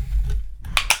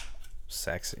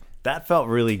 Sexy. That felt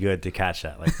really good to catch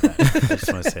that like that. I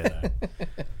just want to say that.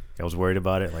 I was worried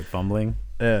about it, like fumbling.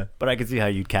 Yeah. But I could see how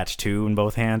you'd catch 2 in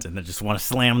both hands and then just want to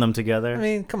slam them together. I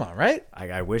mean, come on, right?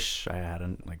 I wish I had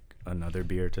another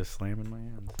beer to slam in my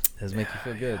hands. Does make you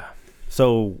feel good.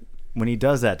 So when he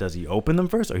does that, does he open them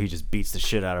first, or he just beats the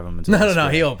shit out of them? No.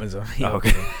 He opens them. He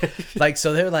opens them. Like,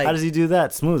 so they're like. How does he do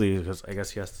that smoothly? Because I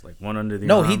guess he has to, like, one under the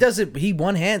No, arm. he does it. He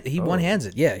one hands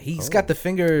it. Yeah, he's got the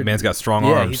finger. Man's got strong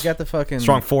Yeah, arms. he's got the fucking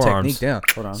Strong forearms. technique down.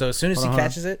 Hold on. So as soon as Hold he on,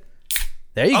 catches it,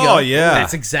 there you go. Oh, yeah.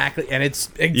 That's exactly, and it's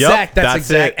exact. that's that's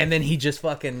exact. it. And then he just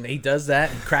fucking he does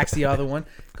that and cracks the other one,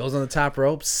 goes on the top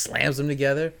rope, slams them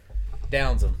together,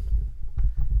 downs them.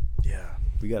 Yeah,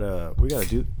 we gotta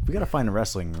find a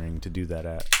wrestling ring to do that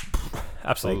at.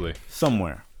 Absolutely. Like,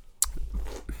 somewhere.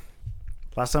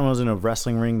 Last time I was in a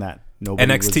wrestling ring that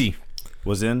nobody NXT.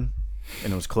 was in,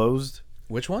 and it was closed.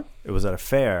 Which one? It was at a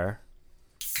fair,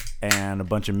 and a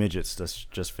bunch of midgets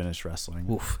just finished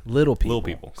wrestling. Oof, little people. Little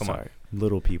people. Come on.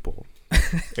 Little people.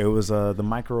 It was the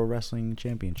micro wrestling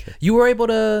championship. You were able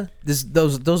to.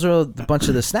 Those are a bunch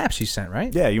of the snaps you sent,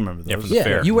 right? Yeah, you remember those? Yeah, from the Yeah.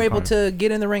 fair. You were able to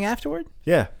get in the ring afterward.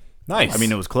 Yeah. Nice. I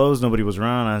mean, it was closed. Nobody was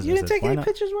around. You didn't take "Why any not?"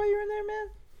 pictures while you were in there,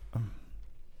 man.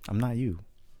 I'm not you.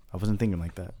 I wasn't thinking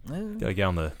like that. Gotta get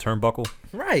on the turnbuckle,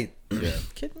 Right? Yeah.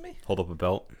 Kidding me? hold up a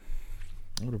belt.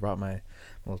 I would have brought my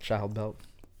little child belt.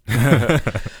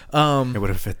 It would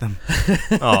have fit them.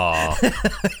 Aw.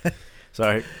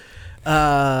 Sorry.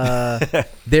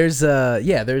 There's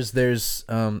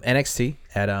NXT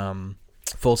at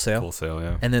Full Sail. Full Sail,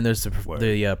 yeah. And then there's the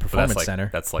But Performance that's Center.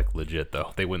 that's like legit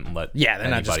though. They wouldn't let Yeah, they're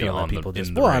not just anybody gonna let on the- people just.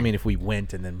 in the Well, I ring. mean, if we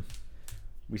went and then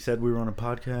We said we were on a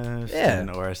podcast. Yeah.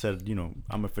 Or I said,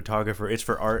 I'm a photographer. It's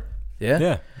for art. yeah,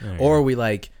 Yeah. There you or we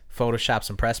like Photoshop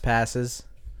some press passes.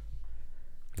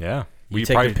 Yeah. You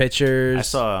take your pictures. I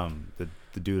saw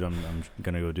the dude I'm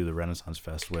going to go do the Renaissance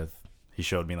Fest with. He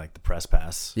showed me like the press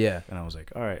pass. Yeah. And I was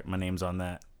like, all right, my name's on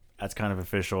that. that's kind of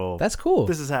official. That's cool.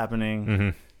 This is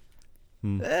happening.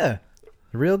 Yeah,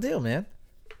 real deal, man.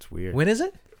 It's weird. When is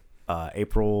it?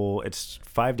 April. It's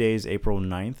 5 days. April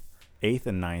 9th, 8th,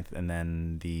 and 9th, and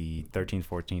then the 13th,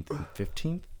 14th, and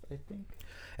 15th. I think.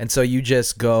 And so you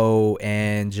just go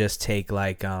and just take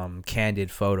like candid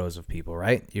photos of people,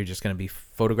 right? You're just gonna be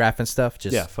photographing stuff,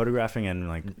 just photographing and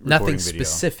like nothing recording video.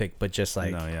 specific, but just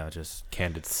like just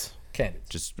Candidates. candid.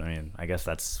 just. I mean, I guess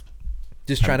that's.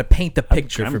 Just trying to paint the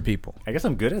picture I'm- for people. I guess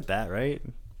I'm good at that, right?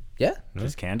 Yeah,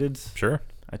 Just candids. Sure.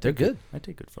 they're good. I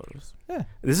take good photos. Yeah.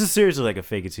 This is seriously like a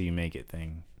fake it till you make it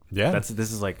thing. Yeah.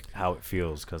 This is like how it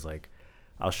feels, because like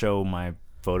I'll show my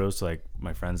photos to like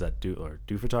my friends that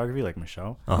do photography, like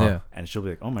Michelle, Yeah. and she'll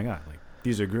be like, "Oh my god, like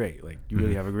these are great. Like you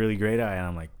really have a really great eye." And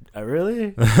I'm like,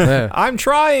 "Really?" Yeah. I'm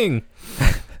trying.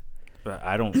 But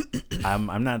I don't.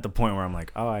 I'm not at the point where I'm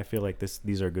like, "Oh, I feel like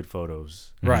these are good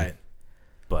photos." Right.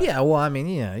 But Yeah. Well, I mean,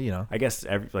 yeah, you know. I guess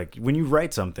like when you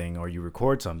write something or you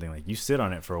record something, like you sit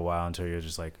on it for a while until you're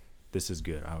just like, "This is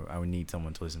good. I would need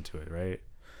someone to listen to it," right?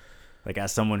 Like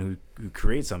as someone who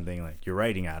creates something, like you're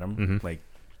writing at them, like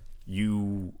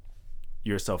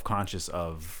you're self-conscious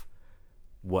of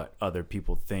what other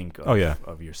people think of,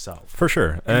 of yourself. For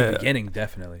sure. In the beginning,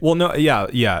 definitely. Well, no,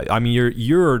 yeah. I mean,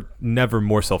 you're never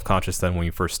more self-conscious than when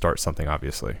you first start something,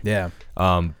 obviously. Yeah.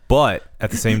 But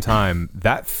at the same time,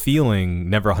 that feeling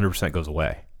never 100% goes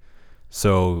away.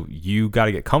 So you got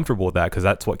to get comfortable with that, because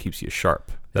that's what keeps you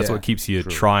sharp. That's Yeah, what keeps you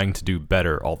trying to do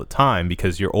better all the time,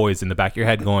 because you're always in the back of your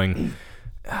head going,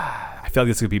 I feel like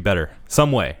this could be better.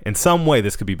 In some way,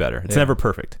 this could be better. It's never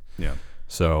perfect. Yeah.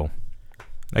 So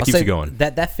that I'll keeps say you going.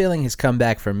 That feeling has come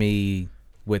back for me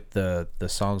with the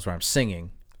songs where I'm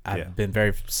singing. I've been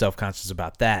very self-conscious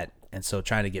about that. And so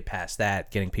trying to get past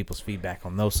that, getting people's feedback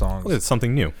on those songs. Well, it's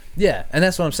something new. Yeah. And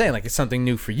that's what I'm saying. Like, it's something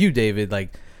new for you, David.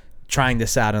 Like, trying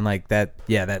this out and like that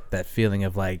feeling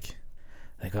of like,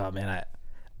 oh man,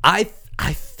 I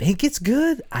think it's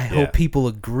good. I hope people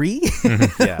agree.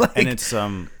 Yeah. Like, and it's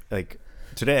like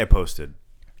today I posted,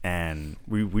 and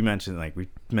we mentioned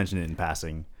it in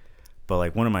passing, but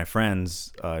like one of my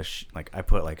friends, I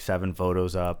put like 7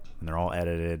 photos up and they're all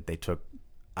edited.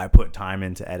 I put time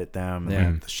in to edit them,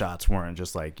 and like, the shots weren't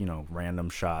just like, random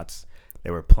shots.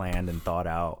 They were planned and thought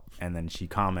out. And then she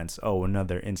comments, "Oh,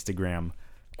 another Instagram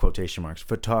quotation marks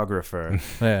photographer."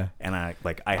 Yeah. And I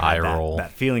had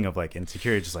that feeling of like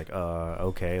insecurity, just like,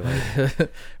 okay, like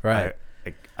right.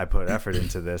 I put effort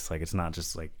into this. Like it's not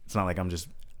like I'm just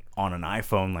on an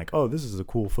iPhone like, oh, this is a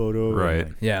cool photo, right?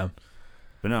 Like, yeah.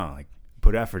 But no, like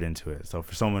put effort into it. So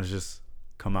for someone to just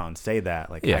come out and say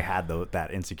that, like I had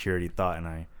that insecurity thought, and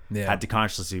I had to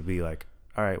consciously be like,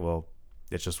 all right, well,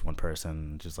 it's just one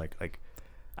person. Just like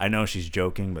I know she's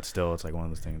joking, but still, it's like one of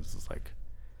those things. It's like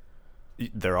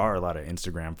there are a lot of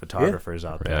Instagram photographers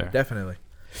out there. Definitely.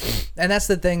 And that's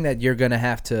the thing that you're going to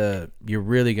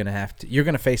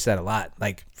face that a lot.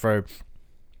 Like for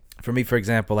me, for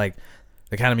example, like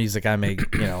the kind of music I make,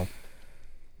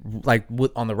 like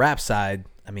on the rap side,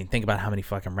 I mean, think about how many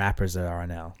fucking rappers there are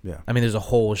now. Yeah. I mean, there's a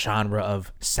whole genre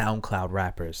of SoundCloud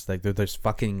rappers. Like there's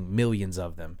fucking millions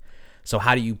of them. So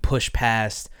how do you push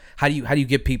past? How do you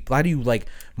get people? How do you like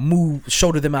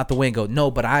shoulder them out the way and go,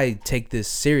 no, but I take this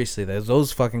seriously.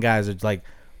 Those fucking guys are like,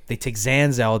 they take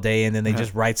Xans all day and then they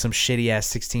just write some shitty ass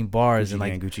 16 bars Gucci and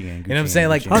like, gang, Gucci gang, you know what I'm saying?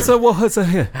 Like,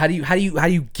 how do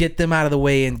you get them out of the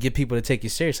way and get people to take you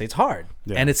seriously? It's hard.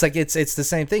 Yeah. And it's like it's the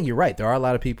same thing. You're right. There are a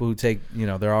lot of people who take,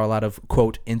 there are a lot of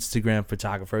quote Instagram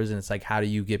photographers, and it's like, how do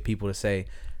you get people to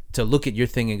look at your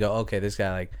thing and go, okay, this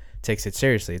guy like takes it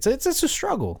seriously. It's a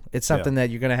struggle. It's something that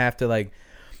you're gonna have to like.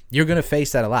 You're gonna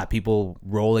face that a lot. People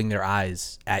rolling their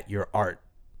eyes at your art,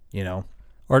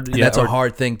 Or that's a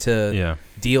hard thing to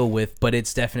deal with, but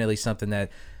it's definitely something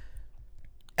that,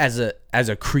 as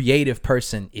a creative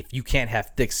person, if you can't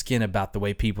have thick skin about the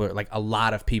way people are, like a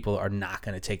lot of people are not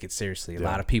gonna take it seriously. A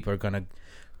lot of people are gonna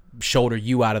shoulder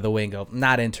you out of the way and go,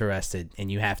 not interested, and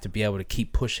you have to be able to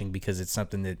keep pushing because it's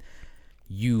something that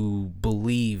you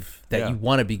believe that you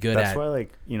want to be good at. That's why,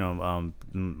 like,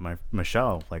 my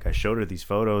Michelle, like, I showed her these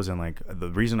photos, and like the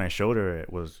reason I showed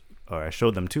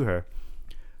them to her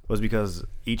was because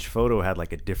each photo had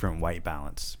like a different white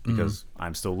balance, because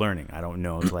I'm still learning. I don't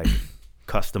know to like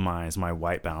customize my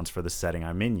white balance for the setting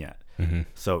I'm in yet.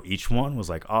 So each one was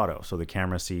like auto, so the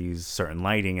camera sees certain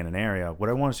lighting in an area. What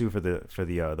I wanted to do for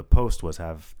the post was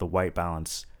have the white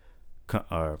balance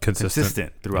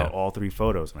consistent throughout all 3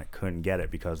 photos, and I couldn't get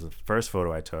it because the first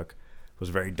photo I took was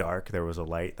very dark. There was a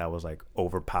light that was like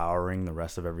overpowering the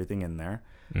rest of everything in there,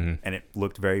 and it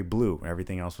looked very blue.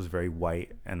 Everything else was very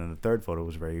white, and then the third photo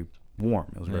was very warm.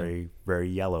 It was very, very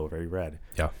yellow, very red.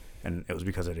 and it was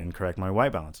because I didn't correct my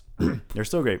white balance. They're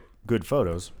still good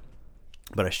photos,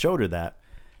 but I showed her that,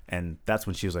 and that's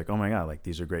when she was like, oh my God, like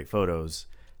these are great photos.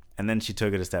 And then she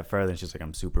took it a step further, and she's like,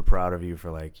 I'm super proud of you for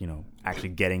like, you know, actually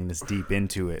getting this deep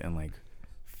into it and like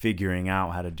figuring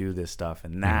out how to do this stuff.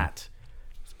 And that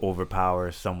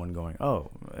overpowers someone going, oh,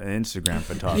 an Instagram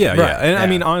photographer. Yeah, Right. yeah. And I Yeah.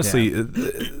 mean, honestly,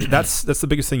 that's the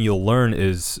biggest thing you'll learn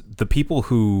is the people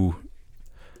who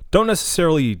don't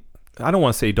necessarily, I don't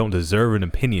want to say don't deserve an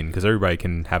opinion, because everybody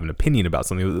can have an opinion about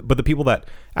something, but the people that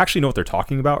actually know what they're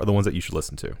talking about are the ones that you should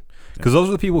listen to, because those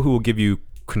are the people who will give you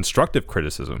constructive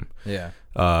criticism,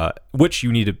 which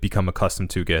you need to become accustomed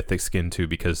to, get a thick skin to,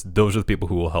 because those are the people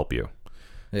who will help you.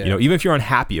 Yeah. You know, even if you're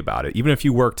unhappy about it, even if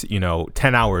you worked,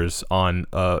 10 hours on,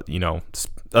 a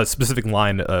specific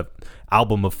line,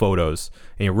 album of photos,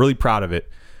 and you're really proud of it,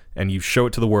 and you show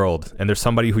it to the world, and there's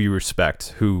somebody who you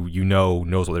respect, who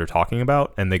knows what they're talking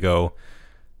about, and they go,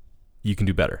 you can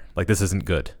do better. Like, this isn't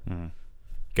good.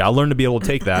 Gotta learn to be able to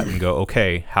take that and go,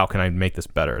 okay, how can I make this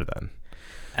better then?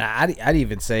 And I'd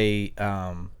even say,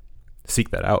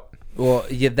 Seek that out. well,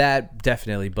 yeah, that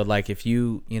definitely. But like, if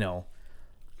you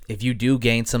do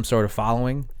gain some sort of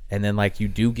following, and then like you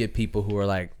do get people who are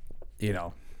like,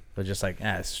 they're just like,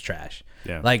 this is trash.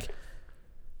 Yeah. Like,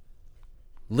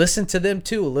 listen to them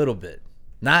too a little bit.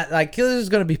 Not like, 'cause there's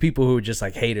gonna be people who are just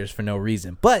like haters for no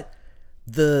reason. But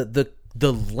the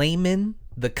layman,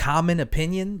 the common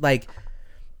opinion, like,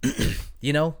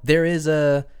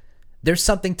 there's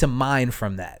something to mine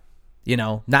from that.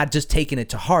 Not just taking it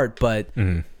to heart, but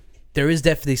there is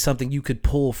definitely something you could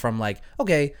pull from, like,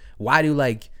 okay, why do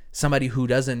like somebody who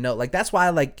doesn't know, like, that's why I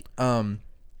like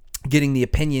getting the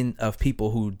opinion of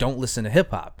people who don't listen to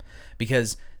hip hop,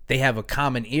 because they have a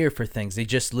common ear for things. They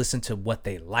just listen to what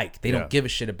they like. They don't give a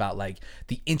shit about like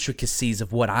the intricacies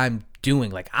of what I'm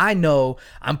doing. Like, I know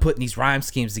I'm putting these rhyme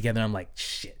schemes together, and I'm like,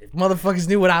 shit, if motherfuckers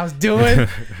knew what I was doing.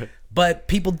 But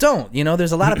people don't,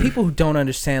 there's a lot of people who don't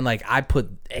understand, like, I put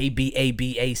A, B, A,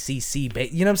 B, A, C, C, B,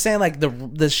 you know what I'm saying? Like,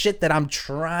 the shit that I'm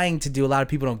trying to do, a lot of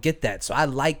people don't get that. So I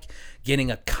like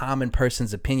getting a common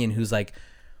person's opinion who's like,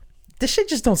 this shit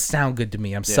just don't sound good to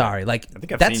me. I'm sorry. Like, I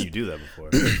think I've seen you do that before.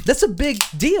 That's a big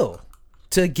deal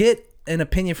to get an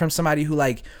opinion from somebody who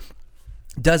like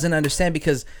doesn't understand,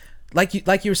 because like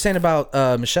you were saying about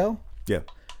Michelle,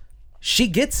 she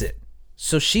gets it.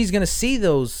 So she's gonna see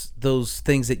those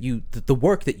things that the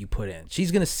work that you put in.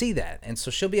 She's gonna see that, and so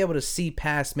she'll be able to see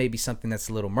past maybe something that's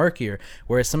a little murkier.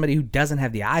 Whereas somebody who doesn't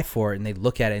have the eye for it, and they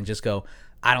look at it and just go,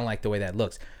 "I don't like the way that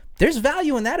looks." There's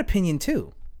value in that opinion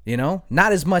too.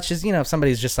 Not as much as if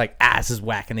somebody's just like, this is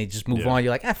whack, and they just move on.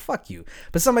 You're like, fuck you.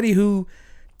 But somebody who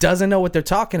doesn't know what they're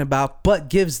talking about but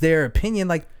gives their opinion,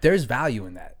 like, there's value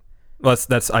in that. Well,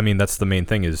 that's the main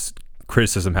thing, is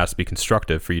criticism has to be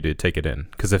constructive for you to take it in.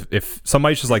 Because if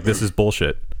somebody's just like, this is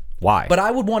bullshit, why? But I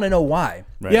would want to know why.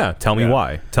 Right. Yeah, tell me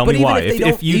why. Tell But me even why. if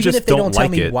If you just don't tell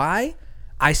like me it, why,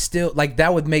 I still like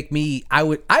that would make me. I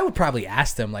would probably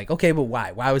ask them like, okay, but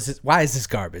why? Why is this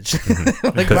garbage?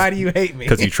 Like, why do you hate me?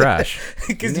 because you trash.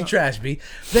 Because you trash me.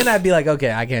 Then I'd be like,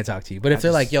 okay, I can't talk to you. But if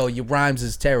they're like, yo, your rhymes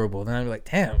is terrible, then I'd be like,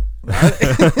 damn.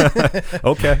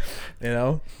 Okay.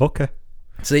 Okay.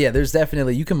 So yeah, there's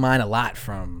definitely, you can mine a lot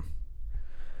from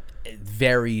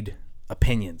varied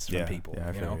opinions from people.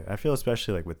 Yeah, I feel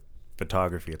especially like with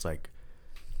photography, it's like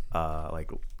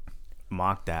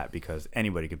mock that, because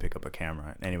anybody can pick up a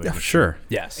camera. Anybody can Sure.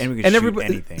 Yes. Anybody And can shoot everybody,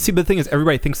 anything. see, but the thing is,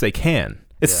 everybody thinks they can.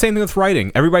 It's the same thing with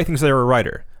writing. Everybody thinks they're a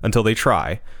writer until they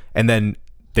try, and then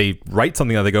they write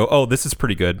something that they go, oh, this is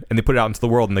pretty good, and they put it out into the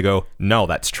world, and they go, no,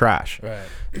 that's trash. Right.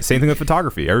 Same thing with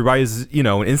photography. Everybody's, an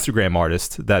Instagram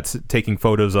artist that's taking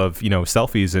photos of,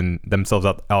 selfies and themselves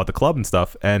out at the club and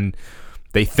stuff, and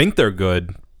they think they're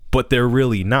good, but they're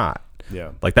really not.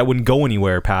 Yeah. Like, that wouldn't go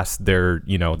anywhere past their,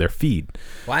 their feed.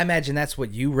 Well, I imagine that's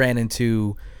what you ran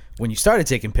into when you started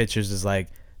taking pictures, is like,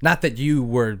 not that you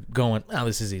were going, oh,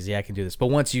 this is easy, I can do this. But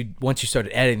once you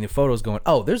started editing the photos, going,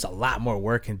 oh, there's a lot more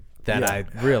work that I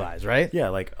realized, right? Yeah,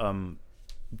 like,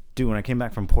 dude, when I came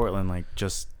back from Portland, like,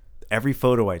 just every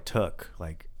photo I took,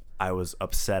 like, I was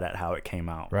upset at how it came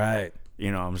out. Right.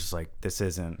 I'm just like, this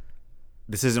isn't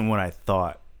what I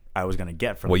thought I was gonna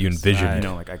get from what you this. envisioned.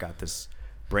 Like, I got this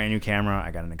brand new camera,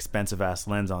 I got an expensive ass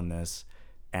lens on this,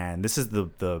 and this is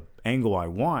the angle I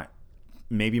want.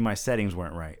 Maybe my settings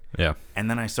weren't right. Yeah. And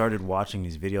then I started watching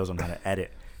these videos on how to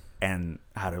edit and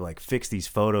how to like fix these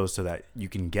photos so that you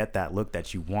can get that look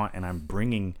that you want. And I'm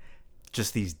bringing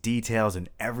just these details and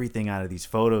everything out of these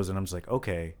photos, and I'm just like,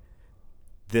 okay,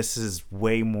 this is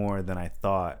way more than I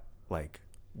thought like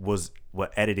was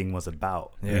what editing was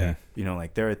about. Yeah. You know,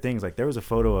 like there are things like there was a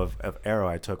photo of Arrow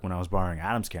I took when I was borrowing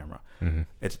Adam's camera.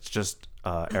 It's just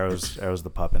Arrow's the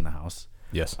pup in the house.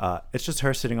 Yes. It's just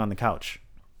her sitting on the couch.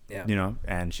 Yeah. You know,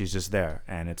 and she's just there,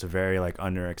 and it's a very like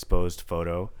underexposed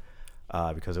photo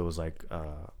because it was like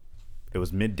it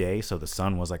was midday, so the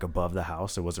sun was like above the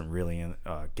house. It wasn't really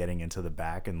getting into the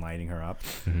back and lighting her up.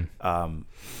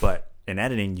 But in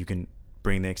editing, you can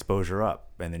bring the exposure up,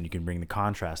 and then you can bring the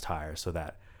contrast higher so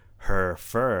that her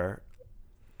fur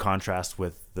contrasts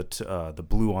with the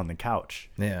blue on the couch.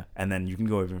 Yeah. And then you can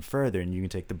go even further, and you can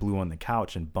take the blue on the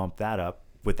couch and bump that up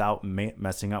without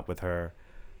messing up with her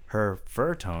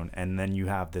fur tone, and then you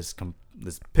have this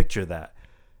picture that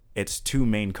it's two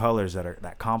main colors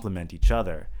that complement each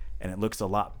other, and it looks a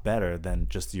lot better than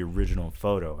just the original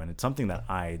photo. And it's something that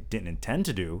I didn't intend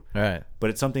to do, Right. but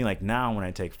it's something like now when I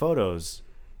take photos,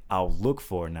 I'll look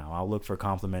for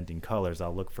complementing colors.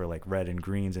 I'll look for like red and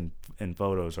greens in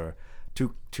photos, or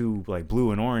two like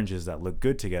blue and oranges that look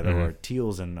good together, or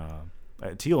teal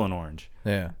and orange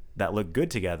Yeah. that look good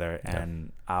together,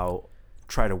 and I'll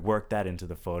try to work that into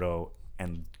the photo,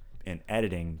 and in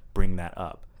editing bring that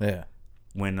up. Yeah.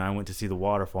 When I went to see the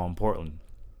waterfall in Portland,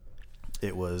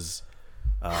 it was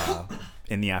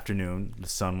in the afternoon. The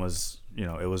sun was,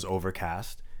 it was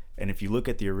overcast, and if you look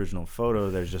at the original photo,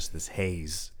 there's just this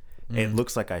haze. It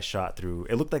looks like I shot through.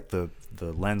 It looked like the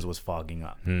lens was fogging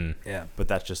up. Yeah. But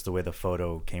that's just the way the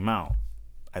photo came out.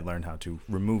 I learned how to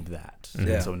remove that.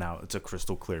 Yeah. So now it's a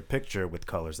crystal clear picture with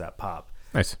colors that pop.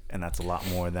 Nice. And that's a lot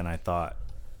more than I thought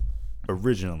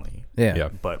originally. Yeah. Yeah.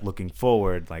 But looking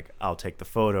forward, like I'll take the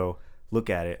photo, look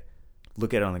at it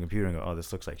on the computer and go, oh,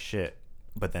 this looks like shit.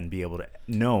 But then be able to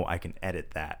know I can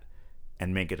edit that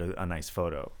and make it a nice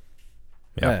photo.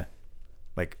 Yeah.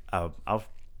 Like I'll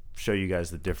show you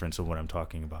guys the difference of what I'm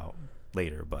talking about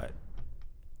later. But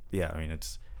yeah, I mean,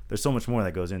 there's so much more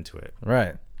that goes into it.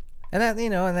 Right. And that,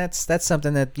 and that's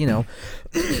something that,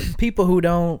 people who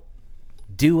don't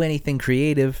do anything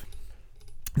creative,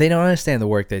 they don't understand the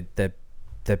work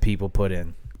that people put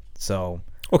in. So,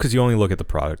 Well, because you only look at the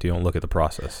product, you don't look at the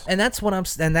process. and that's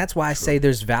why I say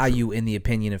there's value in the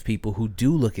opinion of people who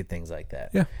do look at things like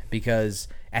that. Yeah. Because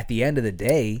at the end of the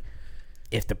day,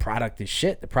 if the product is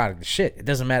shit, the product is shit. It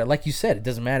doesn't matter. Like you said, it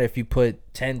doesn't matter if you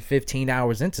put 10, 15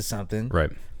 hours into something.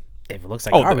 Right. If it looks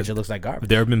like garbage, it looks like garbage.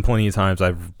 There have been plenty of times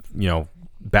I've,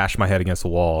 bashed my head against the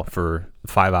wall for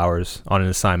 5 hours on an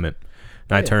assignment,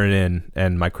 and I turn it in,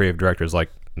 and my creative director is like,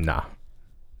 nah,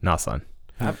 son.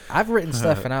 I've written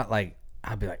stuff, and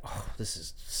I'd be like, oh, this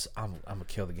is, I'm gonna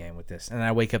kill the game with this. And then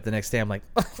I wake up the next day, I'm like,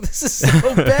 oh, this is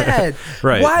so bad.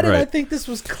 Right, Why did I right. think this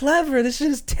was clever? This shit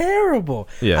is terrible.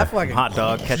 Yeah. I fucking Hot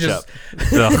dog, ketchup.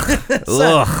 Ugh.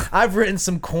 Son, Ugh. I've written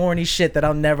some corny shit that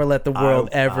I'll never let the world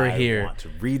ever I hear. want to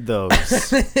read those.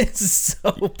 It's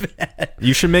so bad.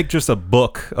 You should make just a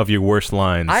book of your worst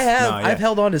lines. I have. No, yeah. I've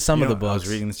held on to some You of the know, I books.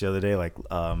 was reading this the other day. Like,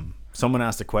 someone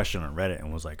asked a question on Reddit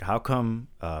and was like, "How come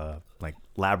like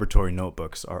laboratory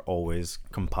notebooks are always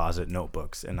composite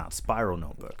notebooks and not spiral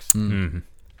notebooks?" Mm-hmm.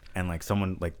 And like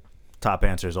someone like top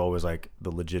answer is always like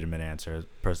the legitimate answer.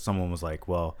 Someone was like,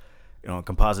 "Well,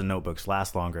 composite notebooks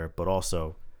last longer, but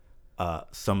also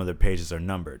some of their pages are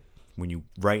numbered. When you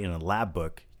write in a lab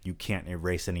book, you can't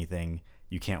erase anything."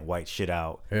 You can't white shit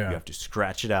out. Yeah. You have to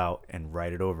scratch it out and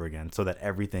write it over again so that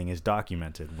everything is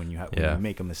documented when you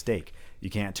make a mistake. You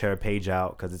can't tear a page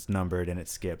out because it's numbered and it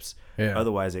skips. Yeah.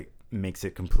 Otherwise, it makes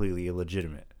it completely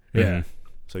illegitimate. Yeah.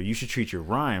 So you should treat your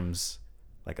rhymes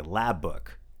like a lab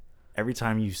book. Every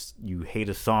time you hate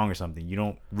a song or something, you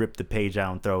don't rip the page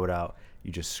out and throw it out.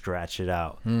 You just scratch it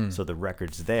out so the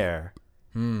record's there.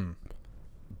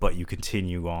 But you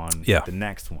continue on with the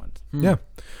next one. Yeah.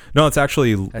 No, it's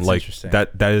actually like interesting.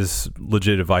 that is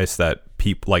legit advice that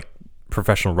people like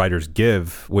professional writers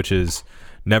give, which is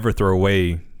never throw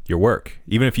away your work.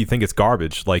 Even if you think it's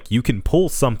garbage, like you can pull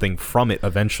something from it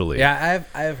eventually. Yeah,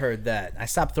 I've heard that. I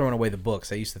stopped throwing away the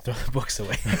books. I used to throw the books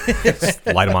away. Just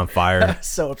light them on fire.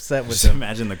 So upset with Just them.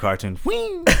 imagine the cartoon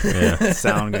Yeah.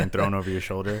 sound getting thrown over your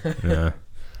shoulder. Yeah.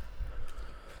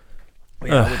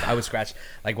 Yeah, I would scratch.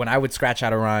 Like when I would scratch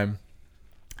out a rhyme,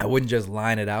 I wouldn't just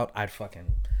line it out. I'd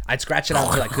scratch it out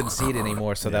until I couldn't see it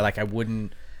anymore, so that I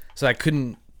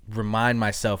couldn't remind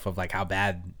myself of like how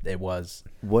bad it was.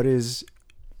 What is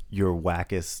your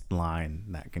wackest line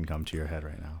that can come to your head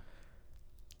right now?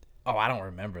 Oh, I don't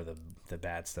remember the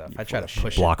bad stuff. I try to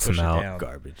push Blocks it, push them it out. down.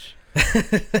 Garbage.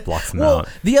 Blocks them Well, out.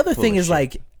 the other thing of is shit.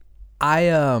 like, I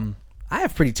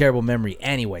have pretty terrible memory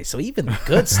anyway, so even the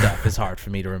good stuff is hard for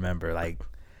me to remember. Like,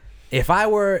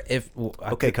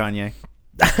 Okay, Kanye.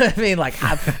 I mean, like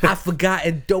I've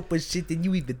forgotten doper shit than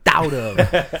you even thought of.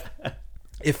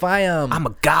 If I'm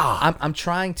a god. I'm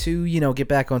trying to, get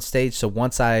back on stage. So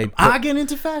once I get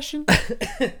into fashion.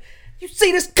 you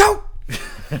see this coat?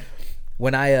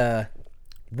 when I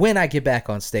get back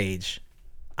on stage,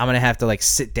 I'm gonna have to like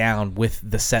sit down with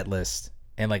the set list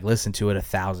and like listen to it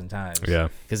 1,000 times. Yeah.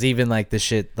 Because even like the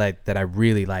shit like that I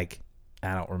really like,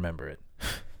 I don't remember it.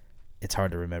 It's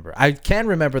hard to remember. I can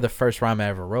remember the first rhyme I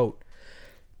ever wrote.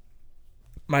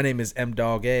 My name is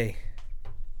M-Dogga.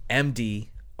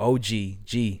 M-D-O-G-G-A.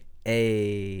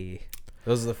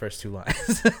 Those are the first 2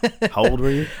 lines. How old were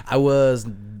you? I was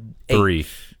 8. 3.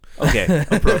 Okay,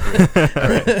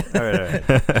 appropriate. All right.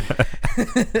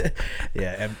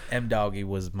 Yeah, M-Doggy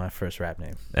was my first rap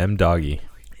name. M-Doggy.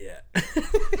 Yeah.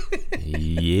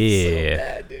 Yeah.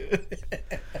 Bad, dude.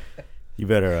 You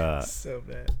better So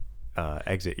bad.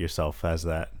 exit yourself as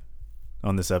that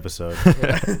on this episode.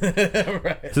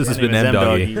 Right. This has been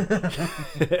M-Doggy.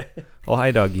 Oh,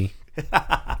 hi, doggy.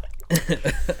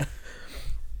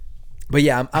 But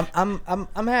yeah,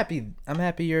 I'm happy. I'm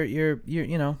happy you're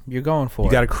going for You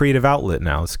it. got a creative outlet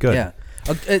now. It's good. Yeah.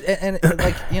 And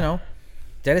like,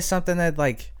 that is something that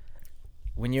like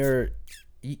when you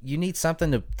need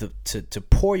something to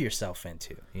pour yourself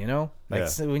into, like Yeah.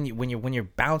 so when you're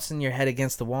bouncing your head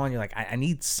against the wall and you're like, I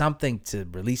need something to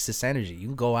release this energy. You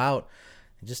can go out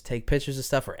and just take pictures of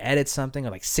stuff or edit something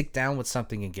or like sit down with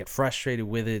something and get frustrated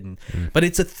with it. But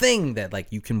it's a thing that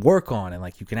like you can work on and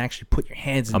like you can actually put your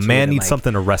hands into. A man it needs and, like,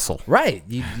 something to wrestle. Right.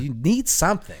 You need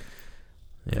something.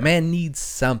 Yeah. A man needs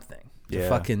something to Yeah.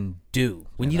 fucking do.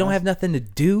 When you don't have nothing to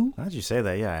do. Now that you say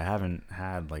that, yeah, I haven't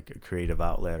had like a creative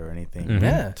outlet or anything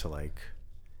Yeah. to like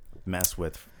mess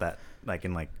with that, like,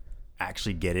 and like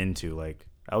actually get into. Like,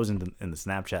 I was in the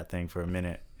Snapchat thing for a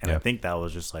minute, and I Yeah. think that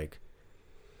was just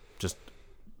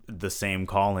the same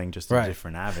calling, just Right. a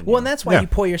different avenue. Well, and that's why Yeah. you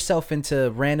pour yourself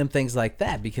into random things like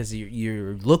that, because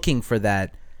you're looking for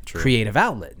that creative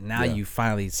outlet. Now Yeah.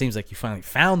 it seems like you finally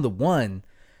found the one,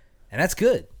 and that's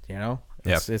good.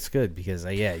 It's good because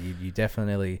you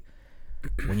definitely,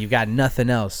 when you've got nothing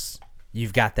else,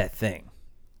 you've got that thing.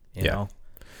 You know,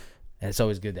 and it's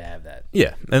always good to have that.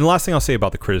 Yeah. And the last thing I'll say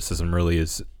about the criticism really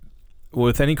is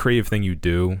with any creative thing you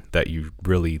do that you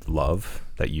really love,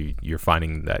 that you're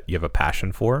finding that you have a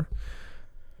passion for,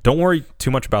 don't worry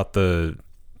too much about the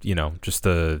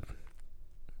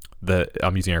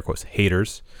I'm using air quotes,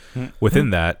 haters within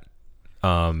that,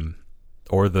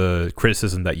 or the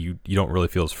criticism that you don't really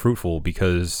feel is fruitful,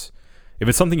 because if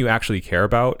it's something you actually care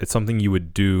about, it's something you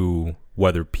would do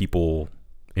whether people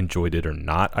enjoyed it or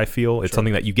not. I feel it's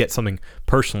something that you get something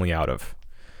personally out of.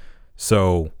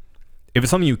 So if it's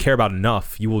something you care about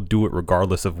enough, you will do it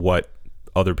regardless of what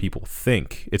other people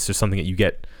think. It's just something that you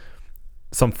get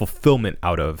some fulfillment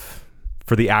out of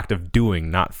for the act of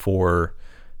doing, not for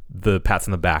the pats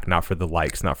on the back, not for the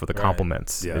likes, not for the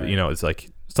compliments. Yeah. It's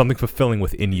like something fulfilling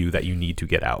within you that you need to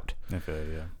get out. Okay,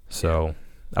 yeah. So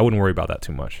I wouldn't worry about that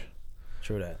too much.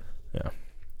 True that. Yeah.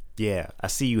 Yeah, I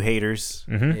see you haters.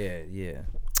 Yeah.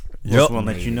 Just want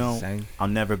to let you know, Same. I'll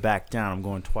never back down. I'm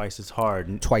going twice as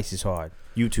hard. Twice as hard.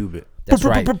 YouTube it. That's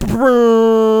right.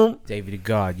 David the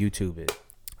God, YouTube it.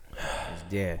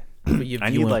 Yeah. For your I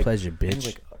need viewing like pleasure,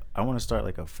 bitch. I want to start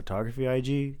like a photography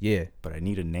IG. Yeah. But I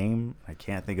need a name. I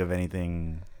can't think of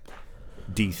anything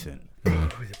decent.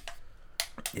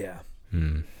 Yeah.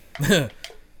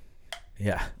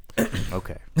 Yeah.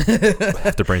 Okay.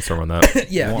 Have to brainstorm on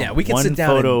that. Yeah. We can one sit down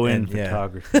photo and in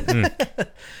photography.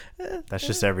 That's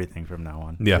just everything from now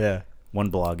on. Yeah. One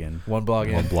blog in. One blog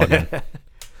in. One blog in.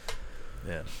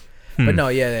 Yeah. But no,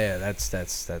 yeah.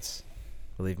 That's.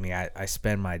 Believe me, I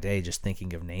spend my day just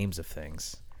thinking of names of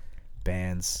things,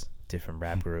 bands, different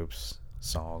rap groups,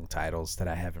 song titles that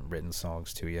I haven't written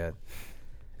songs to yet,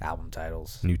 album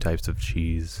titles. New types of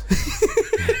cheese.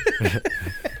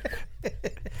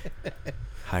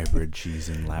 Hybrid cheese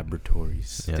in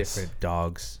laboratories. Yes. Different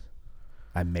dogs.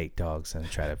 I make dogs and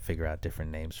try to figure out different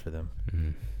names for them.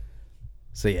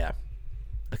 So yeah,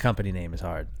 a company name is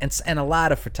hard, and a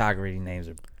lot of photography names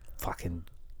are fucking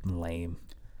lame.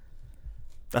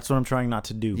 That's what I'm trying not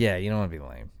to do. Yeah, you don't want to be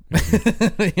lame.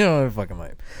 You don't want to be fucking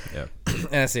lame. Yeah.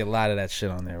 And I see a lot of that shit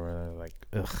on there where they're like,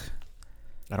 ugh,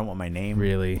 I don't want my name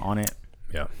Really? on it.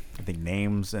 Yeah. I think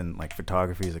names and like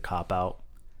photography is a cop out.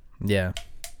 yeah.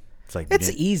 It's like It's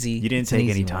easy. You didn't It's an take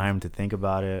easy any one. time to think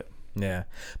about it. Yeah,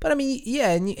 but I mean,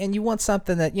 yeah, and you want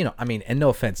something that I mean, and no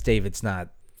offense, David's not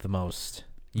the most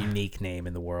unique name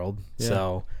in the world. Yeah.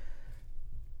 So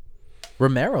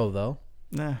Romero though,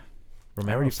 Nah. I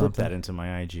Romero already flipped something. that into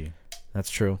my IG, That's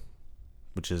true.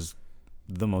 which is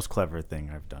the most clever thing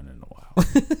I've done in a while.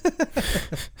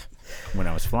 When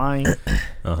I was flying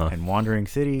and wandering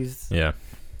cities. Yeah.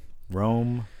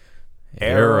 Rome.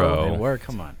 Arrow. It worked.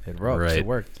 Come on. It worked. Right. It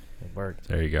worked. It worked.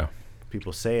 There you go.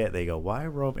 People say it. They go, why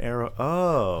Rome Arrow?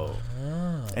 Oh.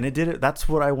 And it did it. That's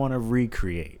what I want to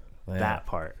recreate. Yeah. That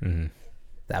part. Mm-hmm.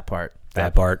 That part.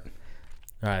 That part.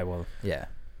 All right. Well, yeah.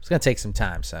 It's going to take some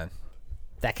time, son.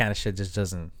 That kind of shit just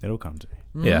doesn't. It'll come to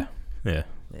me. Yeah. Yeah.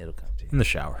 It'll come to you. In the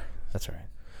shower. That's right.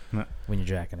 No. When you're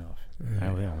jacking off.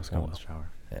 Oh, yeah. Let's go in the shower.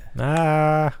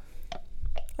 Yeah.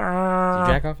 Do you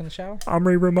jack off in the shower?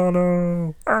 Omri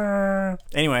Romano.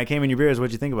 Anyway, I came in your beers.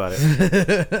 What'd you think about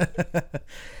it?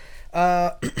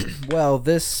 Well,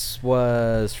 this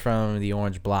was from the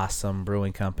Orange Blossom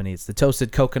Brewing Company. It's the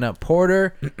Toasted Coconut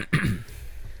Porter.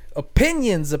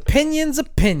 Opinions. It's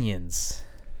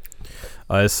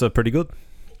pretty good.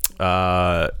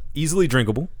 Easily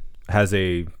drinkable. Has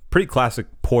a pretty classic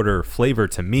porter flavor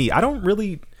to me. I don't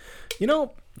really,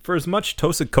 for as much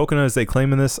toasted coconut as they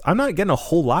claim in this, I'm not getting a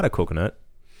whole lot of coconut.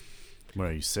 What,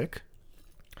 are you sick?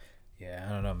 Yeah,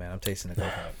 I don't know, man. I'm tasting the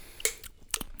coconut.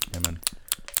 Yeah, man.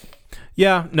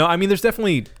 Yeah, no, I mean, there's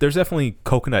definitely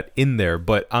coconut in there,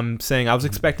 but I'm saying I was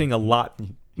expecting a lot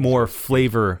more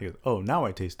flavor. He goes, oh, now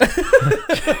I taste it.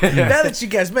 Now that you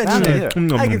guys mentioned it,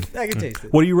 Mm. I can taste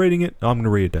it. What are you rating it? Oh, I'm going to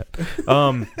rate it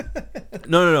that.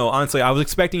 No. Honestly, I was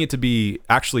expecting it to be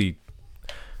actually...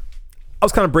 I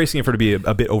was kind of bracing it for it to be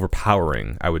a bit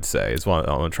overpowering, I would say, is what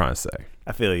I'm trying to say.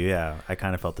 I feel you, yeah. I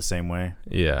kind of felt the same way.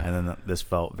 Yeah. And then this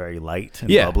felt very light and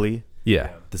Yeah. bubbly. Yeah.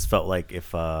 This felt like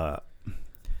if...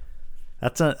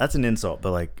 That's an insult,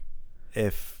 but like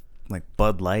if like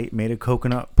Bud Light made a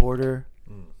coconut porter,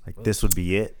 like this would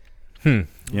be it. Maybe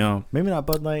not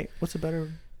Bud Light. What's a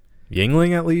better...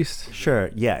 Yingling, at least?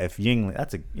 Sure, yeah. If Yingling,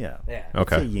 Yeah.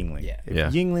 let's Okay. say Yingling. Yeah. If Yeah.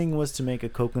 Yingling was to make a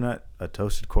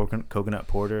toasted coconut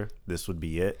porter, this would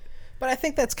be it. But I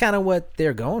think that's kind of what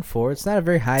they're going for. It's not a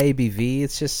very high ABV.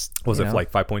 It's just Was it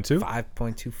like 5.2?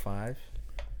 5.25.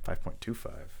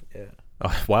 5.25. Yeah.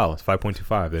 Oh, wow, it's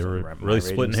 5.25. They were my really rating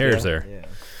splitting hairs scale? there.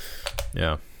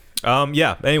 Yeah.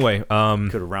 Yeah. Anyway,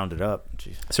 Could have rounded up.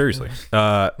 Jeez. seriously.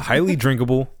 Highly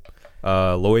drinkable.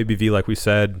 Low ABV, like we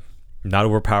said. Not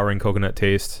overpowering coconut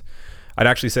taste. I'd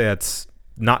actually say that's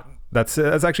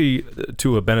actually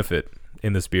to a benefit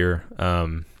in this beer. I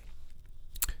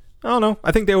don't know.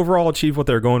 I think they overall achieved what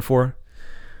they're going for.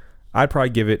 I'd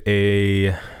probably give it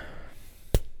a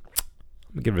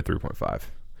 3.5.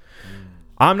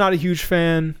 I'm not a huge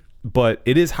fan, but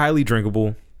it is highly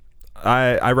drinkable.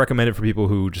 I recommend it for people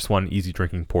who just want an easy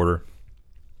drinking porter.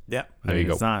 Yeah, There you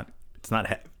go. It's not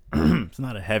it's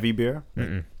not a heavy beer.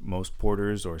 Like most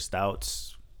porters or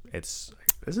stouts, this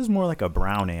is more like a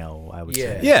brown ale, I would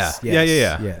say. Yeah.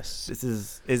 Yes. This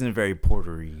isn't very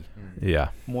portery. Yeah.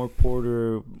 More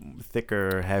porter,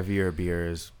 thicker, heavier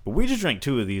beers. But we just drank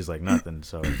 2 of these like nothing.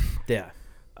 So Yeah.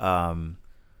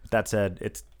 that said,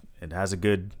 it has a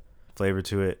good flavor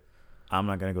to it. I'm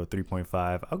not gonna go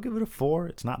 3.5. I'll give it a 4.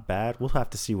 It's not bad. We'll have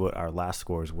to see what our last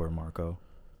scores were, Marco.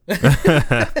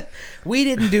 We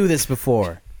didn't do this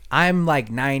before. I'm like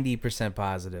 90%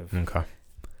 positive. Okay.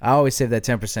 I always save that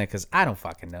 10% because I don't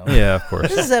fucking know. Yeah, of course.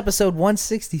 This is episode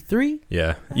 163.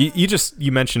 Yeah.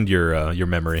 You mentioned your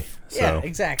memory. So. Yeah,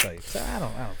 exactly. So I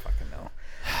don't fucking know.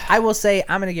 I will say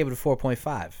I'm gonna give it a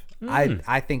 4.5.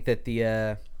 I think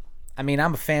that I'm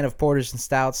a fan of porters and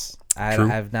stouts. I True.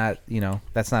 have not,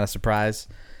 that's not a surprise.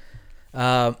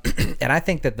 And I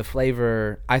think that the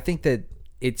flavor,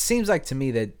 it seems like to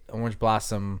me that Orange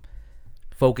Blossom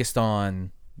focused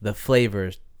on the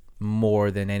flavors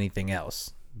more than anything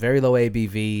else. Very low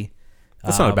ABV.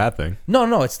 That's not a bad thing.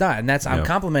 No, it's not. And I'm Yeah.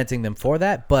 complimenting them for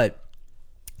that. But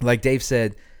like Dave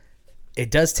said, it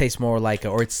does taste more like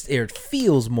it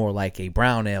feels more like a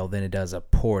brown ale than it does a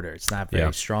porter. It's not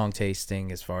very strong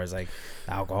tasting as far as like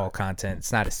alcohol content.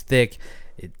 It's not as thick.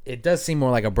 It does seem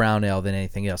more like a brown ale than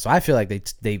anything else. So I feel like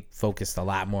they focused a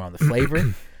lot more on the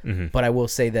flavor. But I will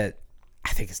say that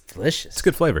I think it's delicious. It's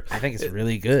good flavor. I think it's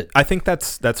really good. I think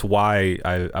that's why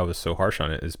I was so harsh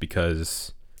on it, is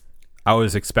because I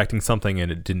was expecting something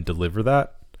and it didn't deliver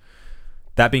that.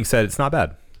 That being said, it's not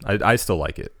bad. I still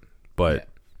like it, but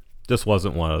this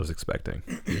wasn't what I was expecting.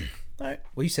 All right.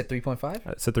 Well, you said 3.5?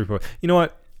 I said 3.5. You know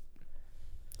what?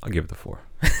 I'll give it the 4.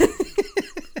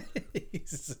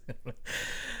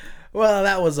 Well,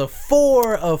 that was a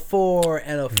 4, a 4,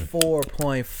 and a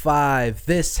 4.5.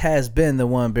 This has been the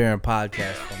One Beer and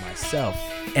Podcast for myself,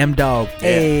 M-Dog,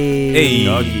 Hey.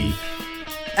 Doggy.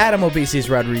 Adam Obesius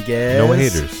Rodriguez, No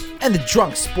haters. and the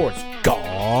Drunk Sports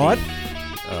God.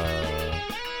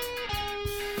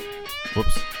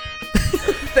 Whoops.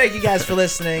 Thank you guys for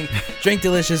listening. Drink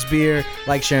delicious beer.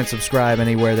 Like, share, and subscribe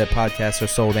anywhere that podcasts are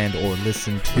sold and or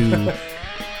listened to.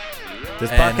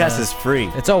 This podcast is free.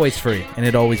 It's always free, and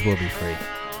it always will be free.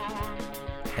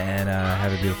 And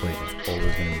have a beautiful evening. It's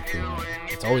always going to be free, man.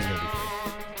 It's always going to be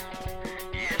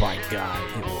free. By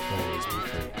God, it will always be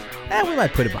free. We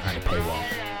might put it behind a paywall.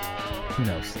 Who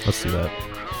knows? Let's do that.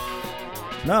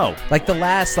 No. Like the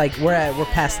last, like we're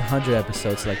past 100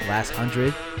 episodes. So like the last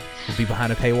 100 will be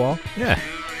behind a paywall. Yeah.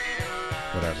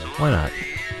 Whatever. Why not?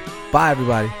 Bye,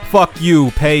 everybody. Fuck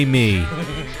you. Pay me.